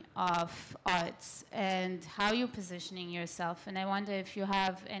economy of arts and how you're positioning yourself. And I wonder if you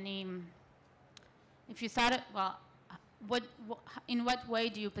have any, if you thought, well, in what way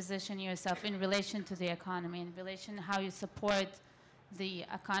do you position yourself in relation to the economy, in relation to how you support the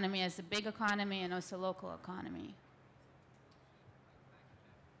economy as a big economy and also local economy?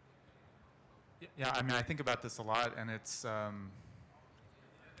 Yeah, I mean, I think about this a lot, and it's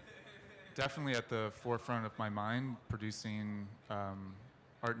definitely at the forefront of my mind, producing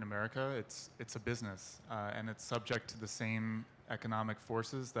art in America. It's a business, and it's subject to the same economic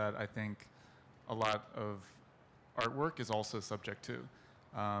forces that I think a lot of artwork is also subject to.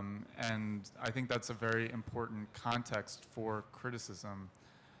 And I think that's a very important context for criticism.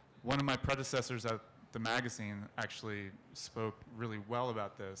 One of my predecessors at the magazine actually spoke really well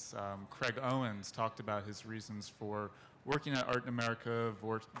about this. Craig Owens talked about his reasons for working at Art in America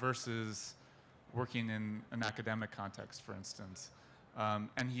versus working in an academic context, for instance.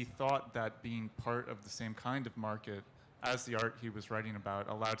 And he thought that being part of the same kind of market as the art he was writing about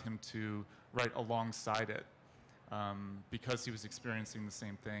allowed him to write alongside it, because he was experiencing the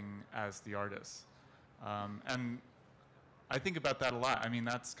same thing as the artist. And I think about that a lot. I mean,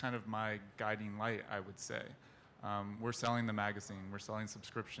 that's kind of my guiding light, I would say. We're selling the magazine, we're selling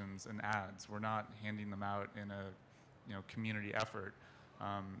subscriptions and ads. We're not handing them out in a community effort.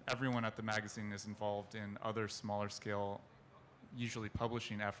 Everyone at the magazine is involved in other smaller scale, usually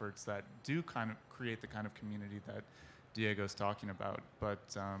publishing efforts that do kind of create the kind of community that Diego's talking about.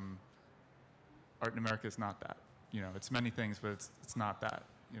 But Art in America is not that. It's many things, but it's not that.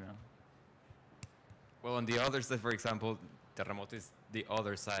 Well, on the other side, for example, Terremotto is the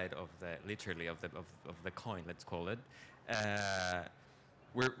other side of literally of the coin, let's call it.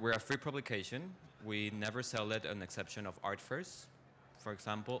 We're a free publication. We never sell it, an exception of art fairs, for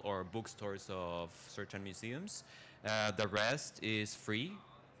example, or bookstores of certain museums. The rest is free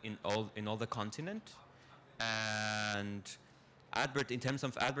in all the continent. And in terms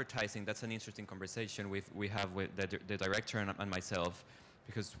of advertising, that's an interesting conversation we have with the director and myself,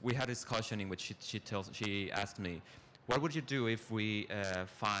 because we had a discussion in which she asked me, what would you do if we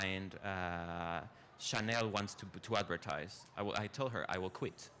find Chanel wants to advertise? I told her I will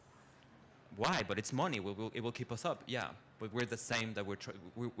quit. Why? But it's money. It will keep us up. Yeah, but we're the same. That we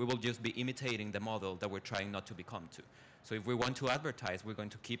will just be imitating the model that we're trying not to become to. So if we want to advertise, we're going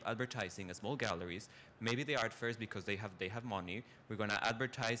to keep advertising at small galleries. Maybe the art fairs because they have money. We're going to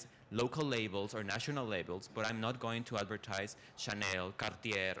advertise local labels or national labels, but I'm not going to advertise Chanel,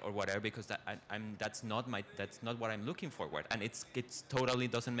 Cartier, or whatever, because that's not what I'm looking forward. And it's totally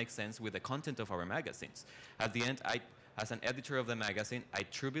doesn't make sense with the content of our magazines. At the end, as an editor of the magazine, I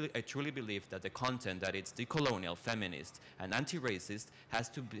truly believe that the content, that it's decolonial, feminist, and anti-racist, has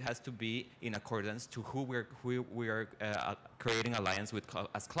to be in accordance to who we are creating alliance with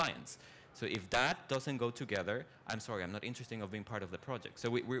as clients. So if that doesn't go together, I'm sorry, I'm not interested in being part of the project. So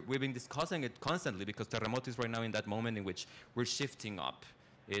we've been discussing it constantly, because Terremotto is right now in that moment in which we're shifting up.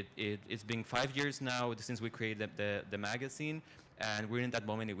 It's been 5 years now since we created the magazine. And we're in that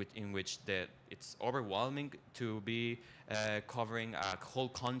moment in which it's overwhelming to be covering a whole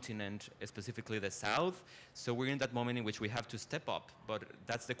continent, specifically the South. So we're in that moment in which we have to step up. But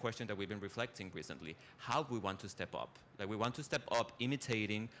that's the question that we've been reflecting recently. How we want to step up? Like, we want to step up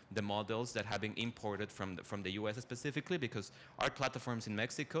imitating the models that have been imported from the US specifically, because art platforms in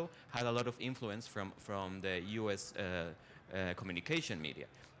Mexico had a lot of influence from the US communication media.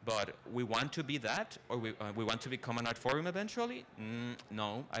 But we want to be that, or we want to become an art forum eventually?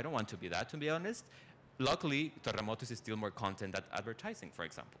 No, I don't want to be that, to be honest. Luckily, Terremotto is still more content than advertising, for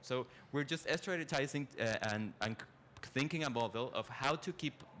example. So we're just strategizing and thinking a model of how to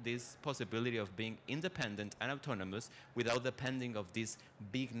keep this possibility of being independent and autonomous without depending of these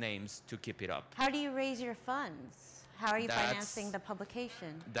big names to keep it up. How do you raise your funds? How are you financing the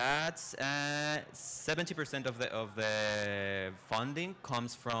publication? That's 70% of the funding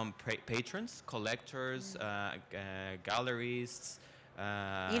comes from patrons, collectors, gallerists.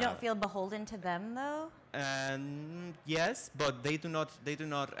 You don't feel beholden to them, though? Yes, but they do not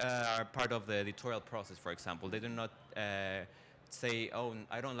are part of the editorial process. For example, they do not say, "Oh,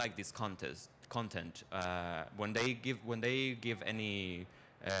 I don't like this content." When they give any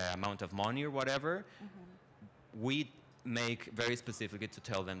amount of money or whatever. We make very specifically to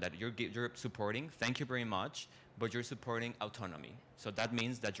tell them that you're supporting, thank you very much, but you're supporting autonomy. So that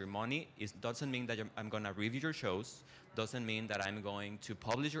means that your money doesn't mean that I'm going to review your shows, doesn't mean that I'm going to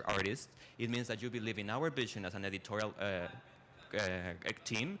publish your artist. It means that you believe in our vision as an editorial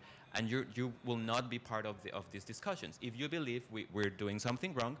team, and you will not be part of these discussions. If you believe we're doing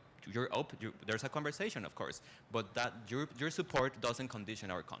something wrong, you're open. There's a conversation, of course, but that your support doesn't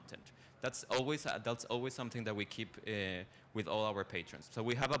condition our content. That's always something that we keep with all our patrons. So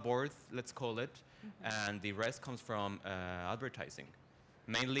we have a board, let's call it, and the rest comes from advertising,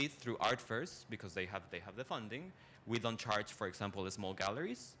 mainly through art fairs, because they have the funding. We don't charge, for example, the small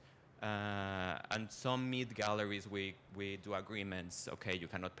galleries. And some meet galleries, we do agreements. Okay, you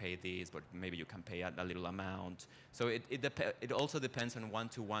cannot pay this, but maybe you can pay a little amount. So it also depends on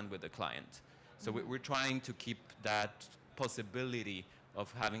one-to-one with the client. So we're trying to keep that possibility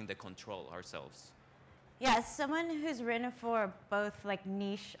of having the control ourselves. Yeah, as someone who's written for both like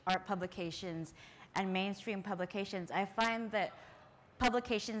niche art publications and mainstream publications, I find that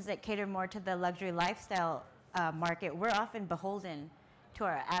publications that cater more to the luxury lifestyle market, we're often beholden to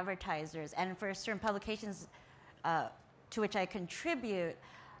our advertisers. And for certain publications to which I contribute,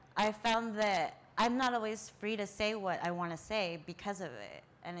 I found that I'm not always free to say what I want to say because of it.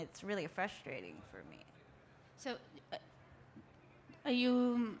 And it's really frustrating for me. So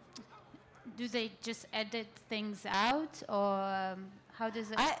do they just edit things out, or how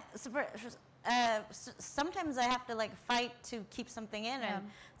does it? Sometimes I have to like fight to keep something in, and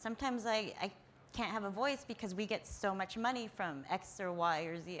sometimes I can't have a voice because we get so much money from X or Y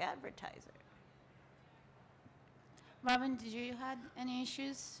or Z advertiser. Robin, did you had any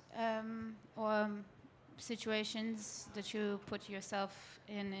issues or situations that you put yourself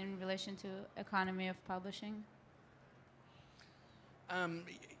in relation to economy of publishing?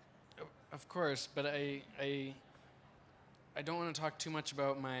 Of course, but I don't want to talk too much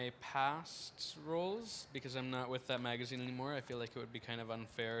about my past roles because I'm not with that magazine anymore. I feel like it would be kind of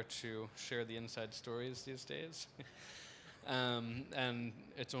unfair to share the inside stories these days. And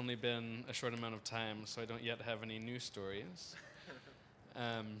it's only been a short amount of time, so I don't yet have any new stories.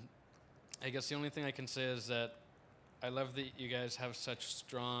 I guess the only thing I can say is that I love that you guys have such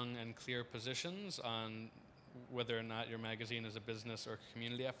strong and clear positions on whether or not your magazine is a business or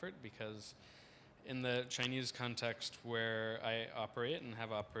community effort, because in the Chinese context where I operate and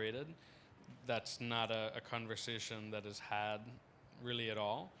have operated, that's not a conversation that is had really at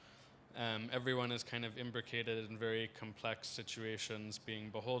all. Everyone is kind of imbricated in very complex situations, being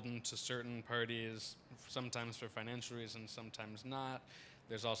beholden to certain parties, sometimes for financial reasons, sometimes not.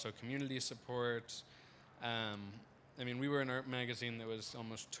 There's also community support. I mean, we were an art magazine that was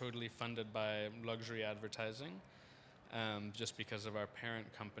almost totally funded by luxury advertising, just because of our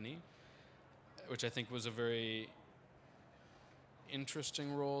parent company, which I think was a very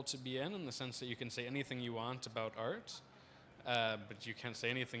interesting role to be in the sense that you can say anything you want about art, but you can't say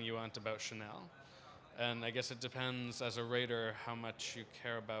anything you want about Chanel. And I guess it depends, as a writer, how much you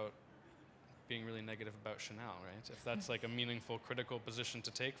care about being really negative about Chanel, right? If that's like a meaningful, critical position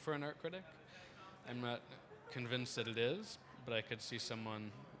to take for an art critic. I'm not convinced that it is, but I could see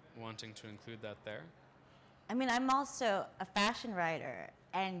someone wanting to include that there. I mean, I'm also a fashion writer,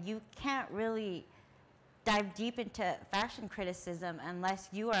 and you can't really dive deep into fashion criticism unless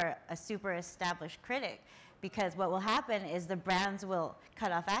you are a super established critic, because what will happen is the brands will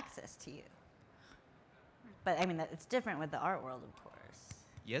cut off access to you. But I mean, it's different with the art world, of course.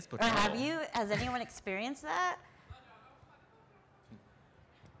 Yes, but or has anyone experienced that?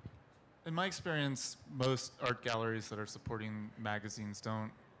 In my experience, most art galleries that are supporting magazines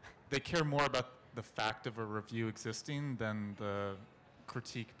they care more about the fact of a review existing than the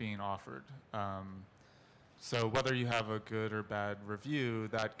critique being offered. So whether you have a good or bad review,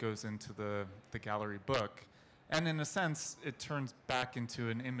 that goes into the gallery book. And in a sense, it turns back into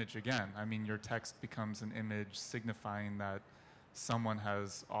an image again. I mean, your text becomes an image signifying that someone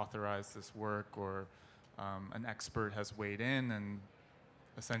has authorized this work, or an expert has weighed in and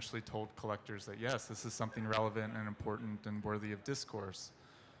essentially told collectors that, yes, this is something relevant and important and worthy of discourse.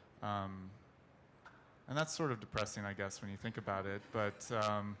 And that's sort of depressing, I guess, when you think about it.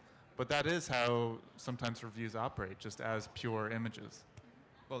 But that is how sometimes reviews operate, just as pure images.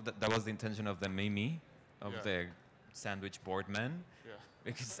 Well, that was the intention of the Mimi, of the sandwich board man. Yeah.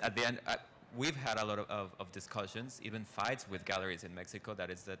 Because at the end, we've had a lot of discussions, even fights with galleries in Mexico, that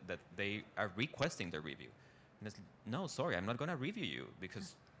they are requesting the review. And it's, no, sorry, I'm not going to review you,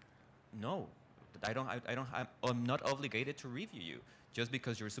 because no, I'm not obligated to review you just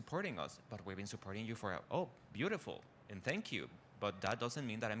because you're supporting us. But we've been supporting you for, beautiful, and thank you. But that doesn't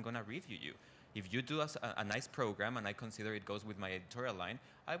mean that I'm going to review you. If you do a nice program and I consider it goes with my editorial line,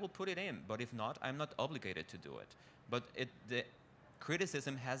 I will put it in. But if not, I'm not obligated to do it. But the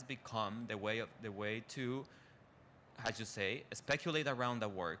criticism has become the way to, as you say, speculate around the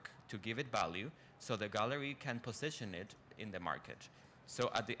work to give it value, so the gallery can position it in the market. So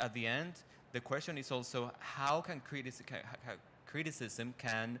at the end, the question is also how criticism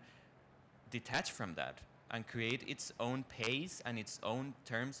can detach from that and create its own pace and its own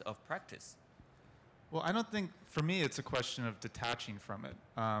terms of practice. Well, I don't think, for me, it's a question of detaching from it.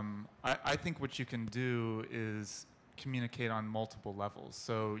 I think what you can do is communicate on multiple levels.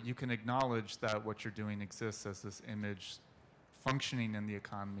 So you can acknowledge that what you're doing exists as this image functioning in the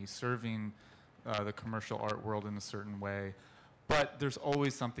economy, serving the commercial art world in a certain way. But there's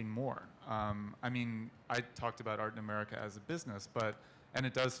always something more. I mean, I talked about Art in America as a business, and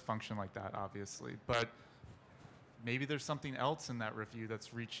it does function like that, obviously. But maybe there's something else in that review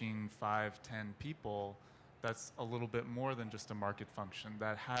that's reaching 5, 10 people that's a little bit more than just a market function,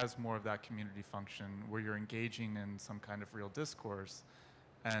 that has more of that community function where you're engaging in some kind of real discourse.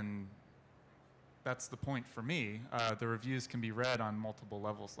 And that's the point for me. The reviews can be read on multiple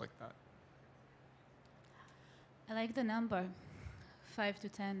levels like that. I like the number, 5 to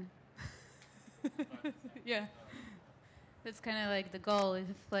 10. Yeah. That's kind of like the goal, is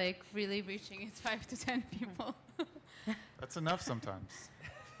like really reaching is 5 to 10 people. That's enough sometimes.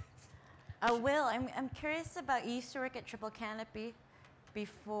 Will, I'm curious about, you used to work at Triple Canopy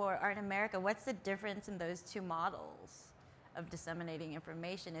before Art in America. What's the difference in those two models of disseminating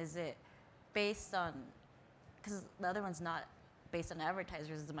information? Is it based on, because the other one's not based on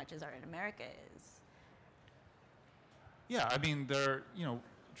advertisers as much as Art in America is? Yeah, I mean,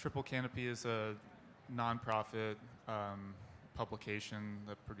 Triple Canopy is a nonprofit publication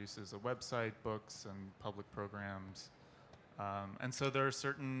that produces a website, books, and public programs. And so there are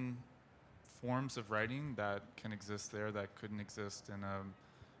certain forms of writing that can exist there that couldn't exist in a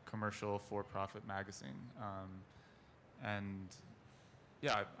commercial for-profit magazine. And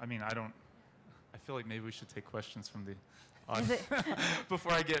yeah, I mean, I feel like maybe we should take questions from the audience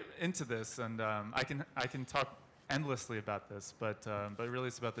before I get into this. And I can talk endlessly about this, but really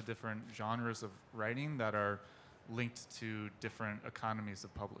it's about the different genres of writing that are linked to different economies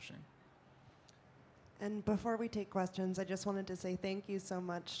of publishing. And before we take questions, I just wanted to say thank you so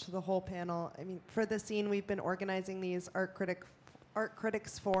much to the whole panel. I mean, for the scene, we've been organizing these art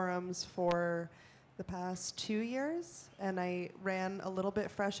critics forums for the past 2 years, and I ran a little bit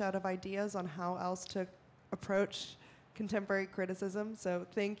fresh out of ideas on how else to approach contemporary criticism. So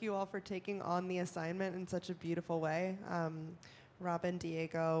thank you all for taking on the assignment in such a beautiful way. Robin,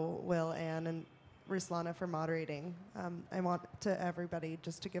 Diego, Will, Anne, and Ruslana for moderating. I want to everybody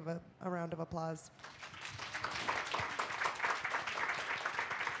just to give a round of applause.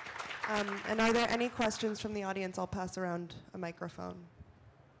 And are there any questions from the audience? I'll pass around a microphone.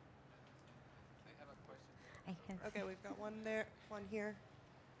 I have a question. Okay, we've got one there, one here.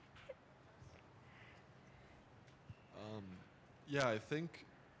 Yeah,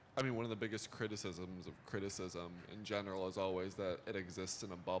 I mean, one of the biggest criticisms of criticism in general is always that it exists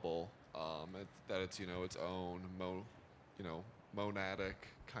in a bubble, that it's, its own, monadic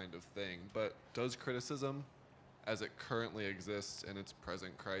kind of thing. But does criticism, as it currently exists in its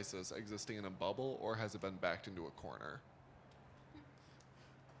present crisis, existing in a bubble, or has it been backed into a corner?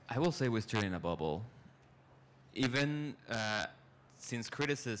 I will say we're still in a bubble. Even since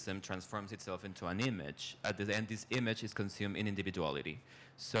criticism transforms itself into an image, at the end this image is consumed in individuality.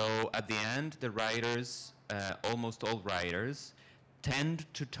 So at the end, the writers, almost all writers,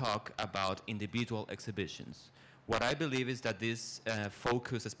 tend to talk about individual exhibitions. What I believe is that this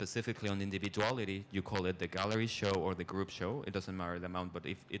focus specifically on individuality, you call it the gallery show or the group show, it doesn't matter the amount, but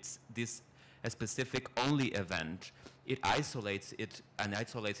if it's this a specific only event, it isolates it and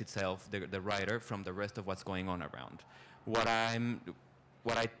isolates itself, the writer, from the rest of what's going on around. What I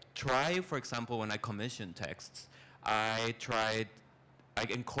try, for example, when I commission texts, I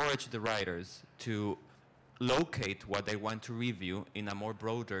encourage the writers to locate what they want to review in a more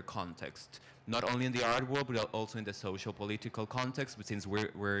broader context, not only in the art world, but also in the social political context, since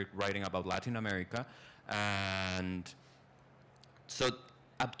we're writing about Latin America. And so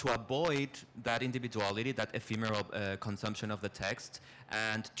to avoid that individuality, that ephemeral consumption of the text,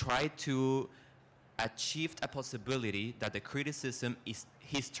 and try to achieve a possibility that the criticism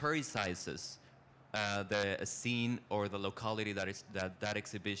historicizes the scene or the locality that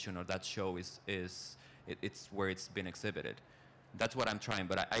exhibition or that show it's where it's been exhibited. That's what I'm trying,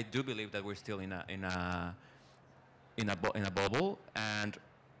 but I do believe that we're still in a bubble, and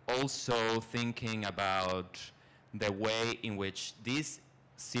also thinking about the way in which these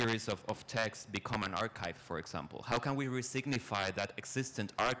series of texts become an archive, for example. How can we resignify that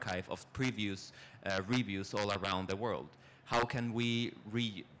existent archive of previous reviews all around the world? How can we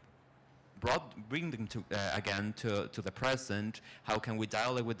bring them to again to the present? How can we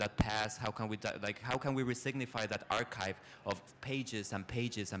dialogue with that past? How can we resignify that archive of pages and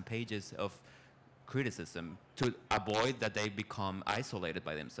pages and pages of criticism to avoid that they become isolated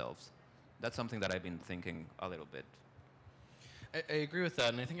by themselves? That's something that I've been thinking a little bit. I agree with that,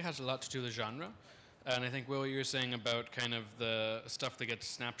 and I think it has a lot to do with genre. And I think, Will, what you were saying about kind of the stuff that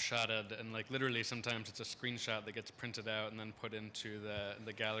gets snapshotted, and like literally sometimes it's a screenshot that gets printed out and then put into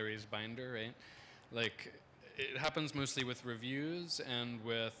the gallery's binder, right? Like, it happens mostly with reviews and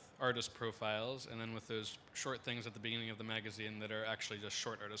with artist profiles, and then with those short things at the beginning of the magazine that are actually just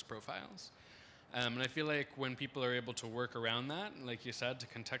short artist profiles. And I feel like when people are able to work around that, like you said, to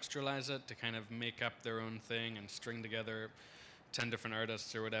contextualize it, to kind of make up their own thing and string together 10 different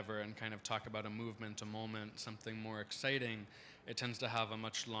artists or whatever and kind of talk about a movement, a moment, something more exciting, it tends to have a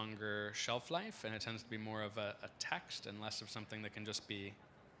much longer shelf life, and it tends to be more of a text and less of something that can just be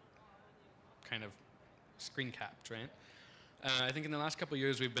kind of screen capped, right? I think in the last couple of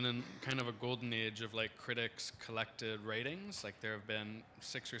years we've been in kind of a golden age of like critics collected writings. Like there have been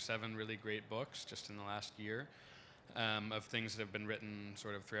 6 or 7 really great books just in the last year of things that have been written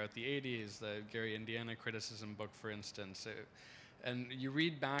sort of throughout the 80s, the Gary Indiana criticism book, for instance. And you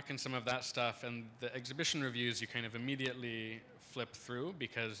read back in some of that stuff, and the exhibition reviews you kind of immediately flip through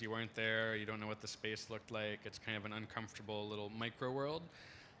because you weren't there, you don't know what the space looked like, it's kind of an uncomfortable little micro world.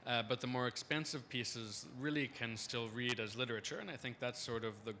 But the more expansive pieces really can still read as literature, and I think that's sort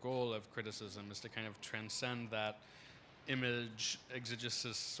of the goal of criticism, is to kind of transcend that image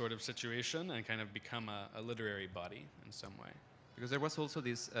exegesis sort of situation and kind of become a literary body in some way. Because there was also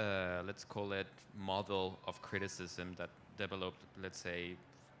this, let's call it, model of criticism that developed, let's say,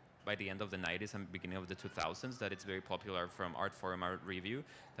 by the end of the 90s and beginning of the 2000s, that it's very popular from Art Forum, Art Review,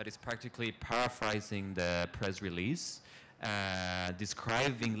 that is practically paraphrasing the press release,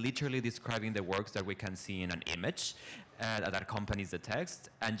 literally describing the works that we can see in an image that accompanies the text,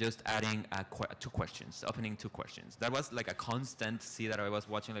 and just adding 2 questions, opening 2 questions. That was like a constant that I was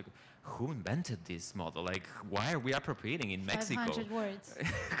watching, like, who invented this model? Like, why are we appropriating in Mexico? 500 words.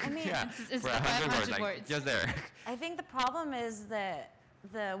 I mean, yeah, it's for 100 words, like, words. just there. I think the problem is that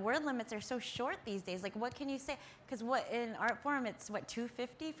the word limits are so short these days. Like, what can you say? Because what in Art Forum, it's what,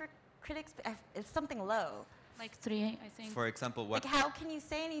 250 for critics? It's something low. Like 3, I think. For example, what? Like, how can you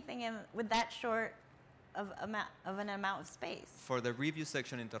say anything with that short of an amount of space? For the review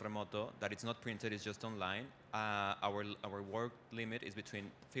section in Terremotto, that it's not printed, it's just online, our word limit is between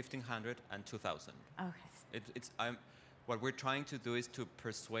 1,500 and 2,000. Okay. What we're trying to do is to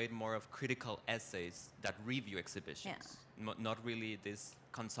persuade more of critical essays that review exhibitions. Yeah. Not really this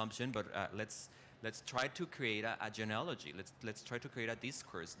consumption, but let's try to create a genealogy. Let's try to create a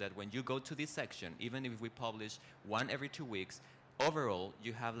discourse that when you go to this section, even if we publish 1 every 2 weeks, overall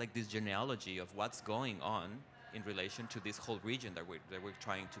you have like this genealogy of what's going on in relation to this whole region that we're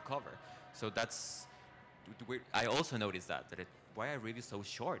trying to cover. So I also noticed that why are reviews so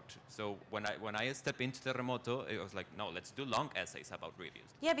short? So when I step into Terremotto, it was like, no, let's do long essays about reviews.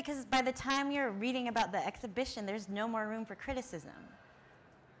 Yeah, because by the time you're reading about the exhibition, there's no more room for criticism.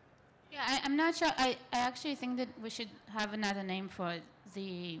 Yeah, I'm not sure. I actually think that we should have another name for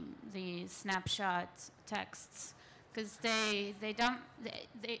the snapshot texts, because they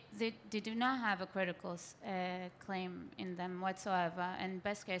do not have a critical claim in them whatsoever. And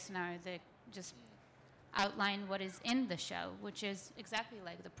best case scenario, they just outline what is in the show, which is exactly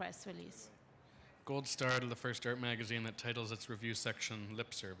like the press release. Gold star to the first art magazine that titles its review section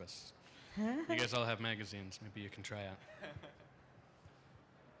Lip Service. You guys all have magazines. Maybe you can try it.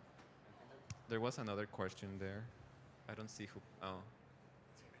 There was another question there. I don't see who. Oh.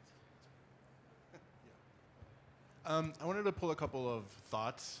 I wanted to pull a couple of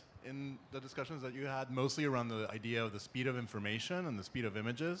thoughts in the discussions that you had, mostly around the idea of the speed of information and the speed of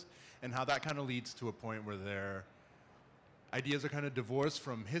images, and how that kind of leads to a point where their ideas are kind of divorced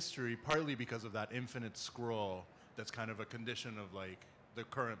from history, partly because of that infinite scroll that's kind of a condition of like the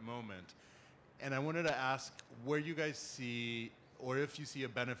current moment. And I wanted to ask where you guys see, or if you see a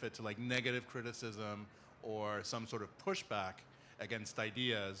benefit to like negative criticism or some sort of pushback against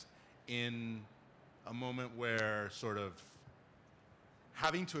ideas in a moment where sort of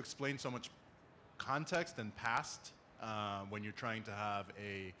having to explain so much context and past when you're trying to have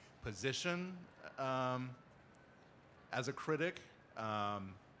a position as a critic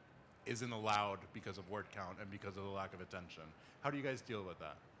isn't allowed because of word count and because of the lack of attention. How do you guys deal with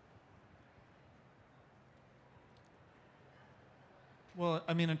that? Well,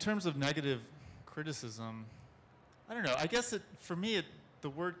 I mean, in terms of negative criticism, I don't know. I guess for me, the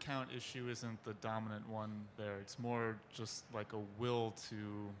word count issue isn't the dominant one there. It's more just like a will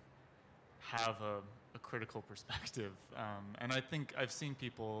to have a critical perspective. And I think I've seen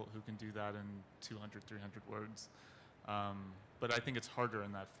people who can do that in 200, 300 words. But I think it's harder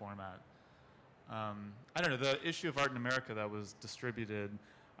in that format. I don't know, the issue of Art in America that was distributed,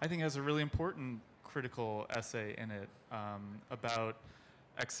 I think has a really important critical essay in it about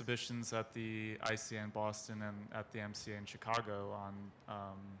exhibitions at the ICA in Boston and at the MCA in Chicago on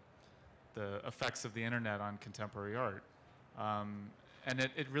the effects of the internet on contemporary art.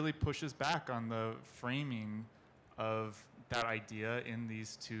 it really pushes back on the framing of that idea in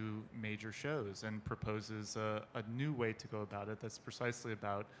these two major shows and proposes a new way to go about it that's precisely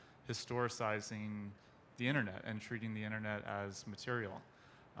about historicizing the internet and treating the internet as material.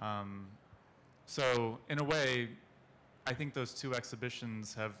 So in a way, I think those two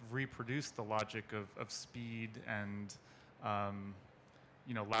exhibitions have reproduced the logic of speed and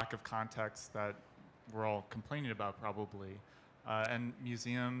lack of context that we're all complaining about probably. And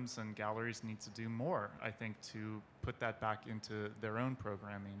museums and galleries need to do more, I think, to put that back into their own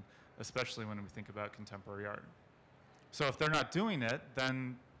programming, especially when we think about contemporary art. So if they're not doing it,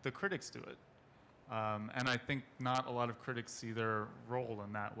 then the critics do it. And I think not a lot of critics see their role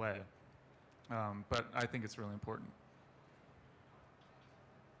in that way. But I think it's really important.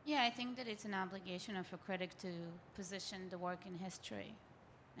 Yeah, I think that it's an obligation of a critic to position the work in history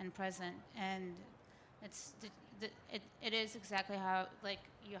and present. And it is exactly how, like,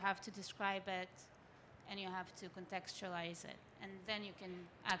 you have to describe it and you have to contextualize it. And then you can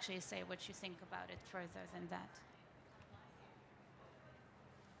actually say what you think about it further than that.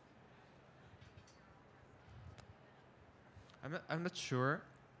 I'm not sure.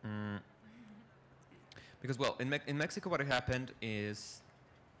 Because, well, in Mexico, what happened is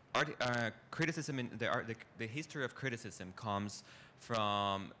criticism in the history of criticism comes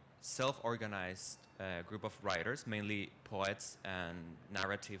from self-organized group of writers, mainly poets and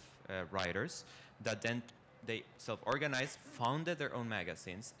narrative writers, that then they self-organized, founded their own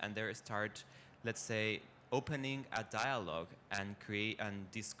magazines, and they start, let's say, opening a dialogue and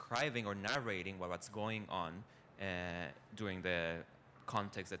describing or narrating what's going on during the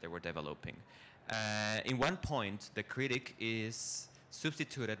context that they were developing. In one point, the critic is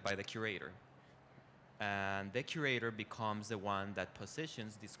substituted by the curator. And the curator becomes the one that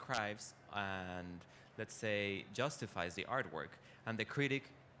positions, describes, and, let's say, justifies the artwork. And the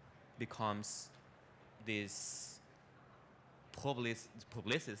becomes this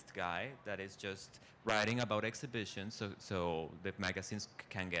publicist guy that is just writing about exhibitions so the magazines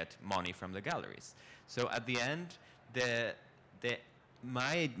can get money from the galleries. So at the end,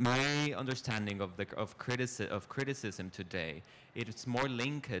 my understanding of criticism today, it's more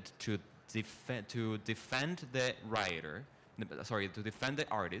linked to defend the writer, to defend the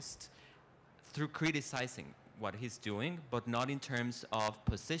artist through criticizing what he's doing, but not in terms of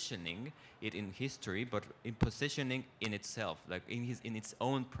positioning it in history, but in positioning in itself, like in its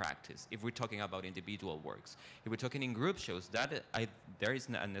own practice. If we're talking about individual works, if we're talking in group shows, there is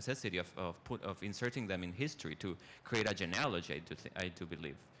a necessity of inserting them in history to create a genealogy. I do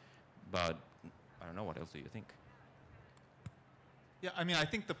believe, but I don't know. What else do you think? Yeah, I mean, I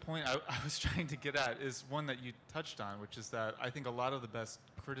think the point I was trying to get at is one that you touched on, which is that I think a lot of the best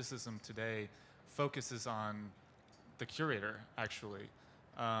criticism today focuses on the curator, actually.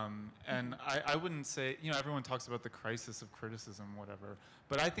 And I wouldn't say, everyone talks about the crisis of criticism, whatever,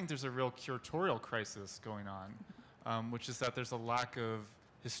 but I think there's a real curatorial crisis going on, which is that there's a lack of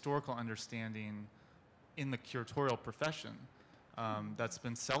historical understanding in the curatorial profession that's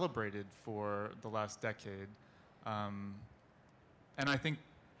been celebrated for the last decade. And I think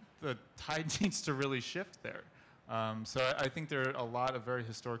the tide needs to really shift there. So I think there are a lot of very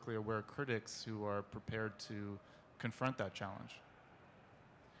historically aware critics who are prepared to confront that challenge.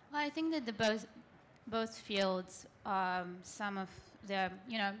 Well, I think that both fields, some of they're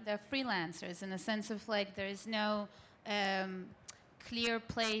freelancers in the sense of, like, there is no clear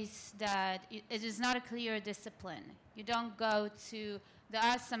place that it is not a clear discipline. You don't go to. There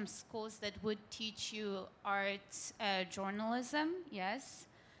are some schools that would teach you art journalism, yes.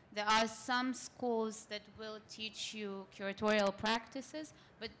 There are some schools that will teach you curatorial practices,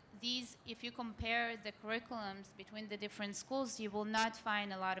 but these, if you compare the curriculums between the different schools, you will not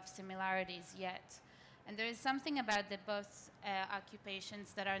find a lot of similarities yet. And there is something about the both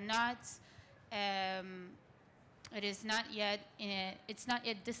occupations that are not, it's not yet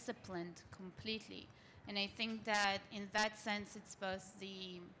disciplined completely. And I think that in that sense, it's both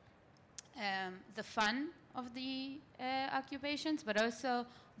the fun of the occupations, but also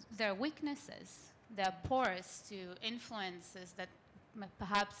their weaknesses. They're porous to influences that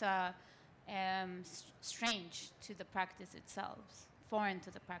perhaps are strange to the practice itself, foreign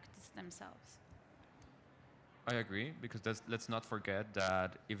to the practice themselves. I agree, because let's not forget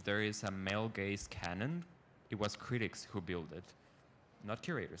that if there is a male gaze canon, it was critics who built it, not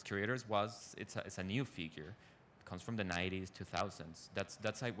curators. Curators it's a new figure. It comes from the 90s, 2000s.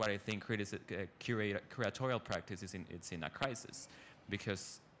 That's what I think curatorial practice is it's in a crisis,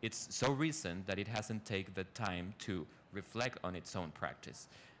 because it's so recent that it hasn't taken the time to reflect on its own practice.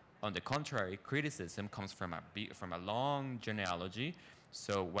 On the contrary, criticism comes from a long genealogy.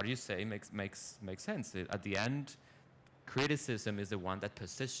 So what you say makes sense. At the end, criticism is the one that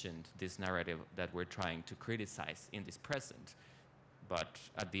positioned this narrative that we're trying to criticize in this present. But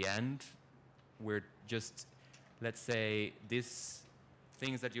at the end, we're just, let's say, these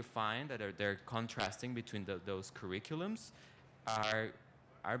things that you find that they're contrasting between those curriculums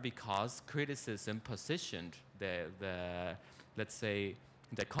are because criticism positioned the let's say,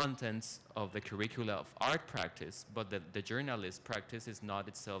 the contents of the curricula of art practice, but the journalist practice is not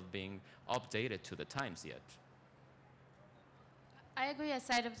itself being updated to the times yet. I agree,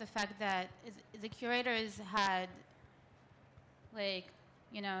 aside of the fact that the curators had, like,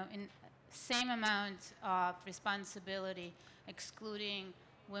 you know, in same amount of responsibility, excluding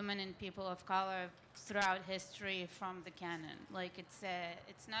women and people of color throughout history from the canon. Like,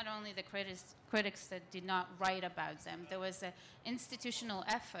 it's not only the critics that did not write about them. There was an institutional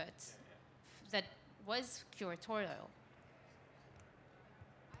effort that was curatorial.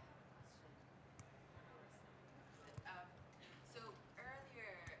 So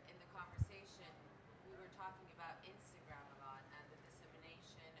earlier in the conversation, we were talking about Instagram a lot and the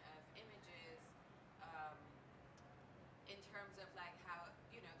dissemination of images in terms of like how,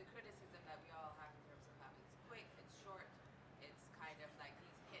 you know, the criticism that we all have in terms of how it's quick, it's short, it's kind of like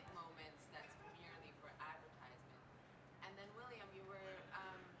these hit moments that's merely for advertisement. And then William, you were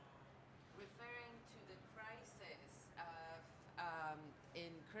referring to the crisis of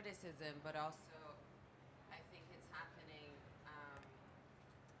in criticism, but also I think it's happening. I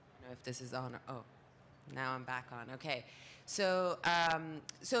don't know if this is on. Oh, now I'm back on. Okay. So,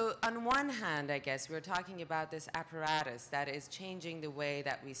 so on one hand, I guess we're talking about this apparatus that is changing the way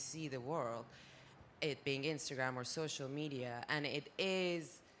that we see the world, it being Instagram or social media, and it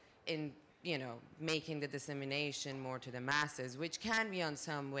is in, you know, making the dissemination more to the masses, which can be on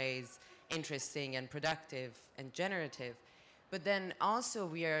some ways interesting and productive and generative. But then also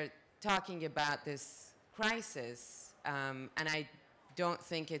we are talking about this crisis, and I don't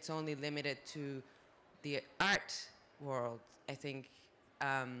think it's only limited to the art world. I think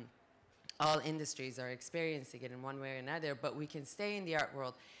all industries are experiencing it in one way or another, but we can stay in the art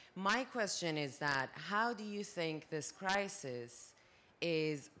world. My question is that, how do you think this crisis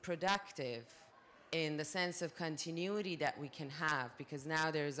is productive in the sense of continuity that we can have? Because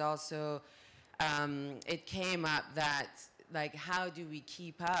now there's also, it came up that, like, how do we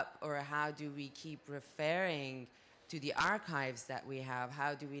keep up, or how do we keep referring to the archives that we have?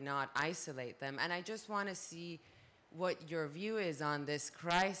 How do we not isolate them? And I just want to see what your view is on this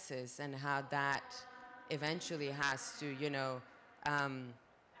crisis and how that eventually has to, you know,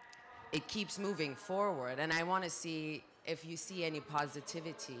 it keeps moving forward. And I want to see if you see any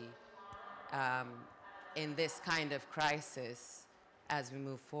positivity in this kind of crisis as we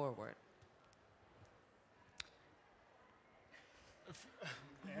move forward.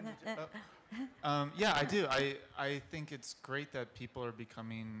 Yeah, I do. I think it's great that people are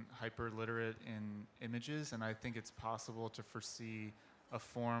becoming hyper-literate in images, and I think it's possible to foresee a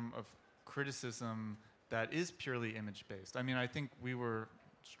form of criticism that is purely image-based. I mean, I think we were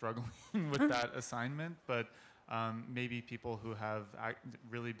struggling with that assignment, but maybe people who have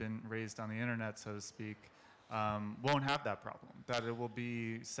really been raised on the internet, so to speak, won't have that problem, that it will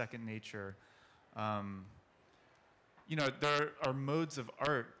be second nature. You know, there are modes of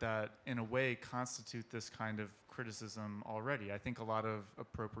art that, in a way, constitute this kind of criticism already. I think a lot of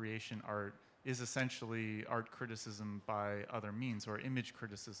appropriation art is essentially art criticism by other means, or image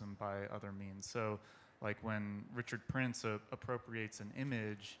criticism by other means. So, like when Richard Prince appropriates an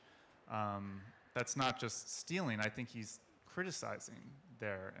image, that's not just stealing. I think he's criticizing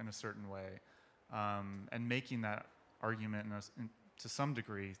there in a certain way, and making that argument to some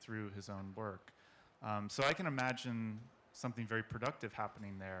degree through his own work. So I can imagine something very productive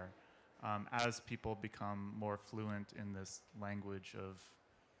happening there as people become more fluent in this language of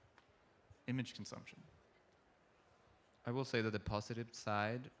image consumption. I will say that the positive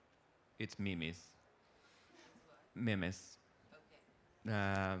side, it's memes. Memes. Okay.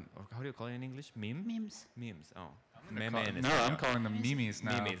 Or how do you call it in English? Meme? Memes. Memes, oh. I'm calling them memes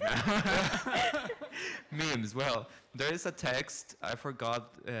now. Memes now. Memes. Well, there is a text. I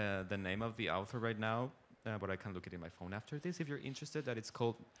forgot the name of the author right now, but I can look it in my phone after this if you're interested. That it's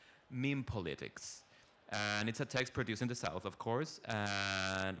called Meme Politics, and it's a text produced in the South, of course.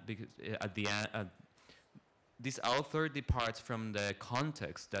 And because at the end, this author departs from the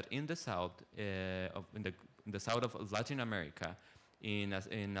context that in the South, in the South of Latin America, in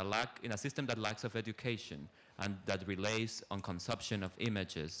a system that lacks of education and that relies on consumption of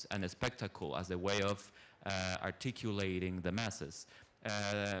images and a spectacle as a way of articulating the masses.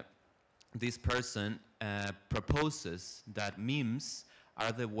 this person proposes that memes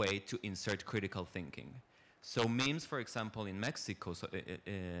are the way to insert critical thinking. So memes, for example, in Mexico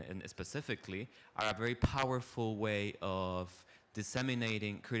and specifically, are a very powerful way of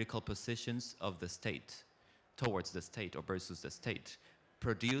disseminating critical positions of the state towards the state or versus the state,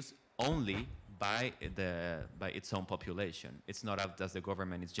 produced only by its own population. It's not as the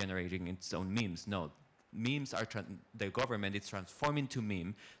government is generating its own memes. No, memes are the government is transforming to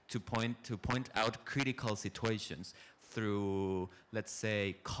meme to point out critical situations through, let's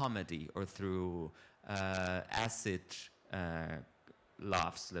say, comedy or through acid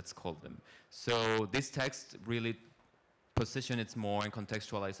laughs, let's call them. So this text really positions more and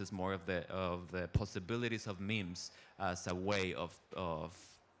contextualizes more of the possibilities of memes as a way of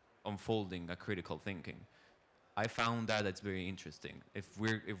unfolding a critical thinking. I found that it's very interesting. If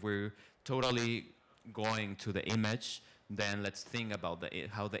we're totally going to the image, then let's think about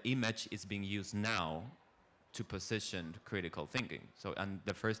how the image is being used now to position critical thinking. So, and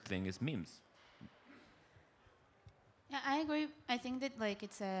the first thing is memes. Yeah, I agree. I think that like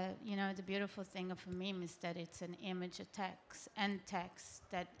it's the beautiful thing of a meme is that it's an image, a text, and text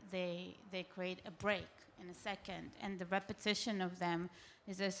that they create a break in a second, and the repetition of them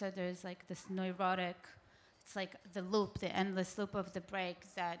is also there's like this neurotic. It's like the loop, the endless loop of the break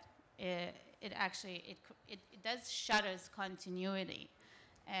that it does shutters continuity,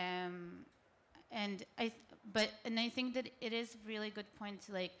 and I think that it is really good point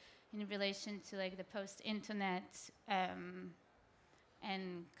to like in relation to like the post-internet and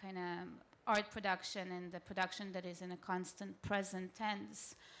kind of art production and the production that is in a constant present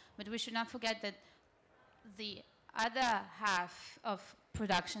tense. But we should not forget that the other half of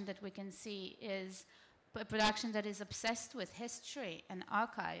production that we can see is a production that is obsessed with history and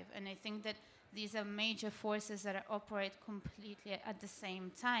archive. And I think that these are major forces that operate completely at the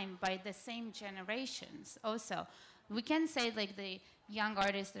same time by the same generations also. We can say like the young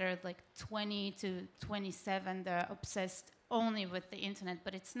artists that are like 20 to 27, they're obsessed only with the internet,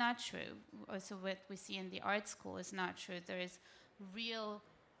 but it's not true. Also what we see in the art school is not true. There is real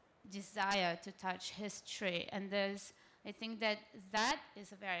desire to touch history, and I think that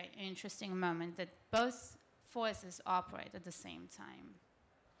is a very interesting moment that both forces operate at the same time.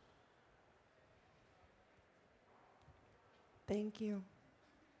 Thank you.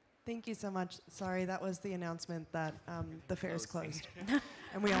 Thank you so much. Sorry, that was the announcement that the fair is closed.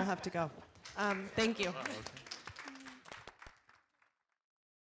 And we all have to go. Thank you. Okay.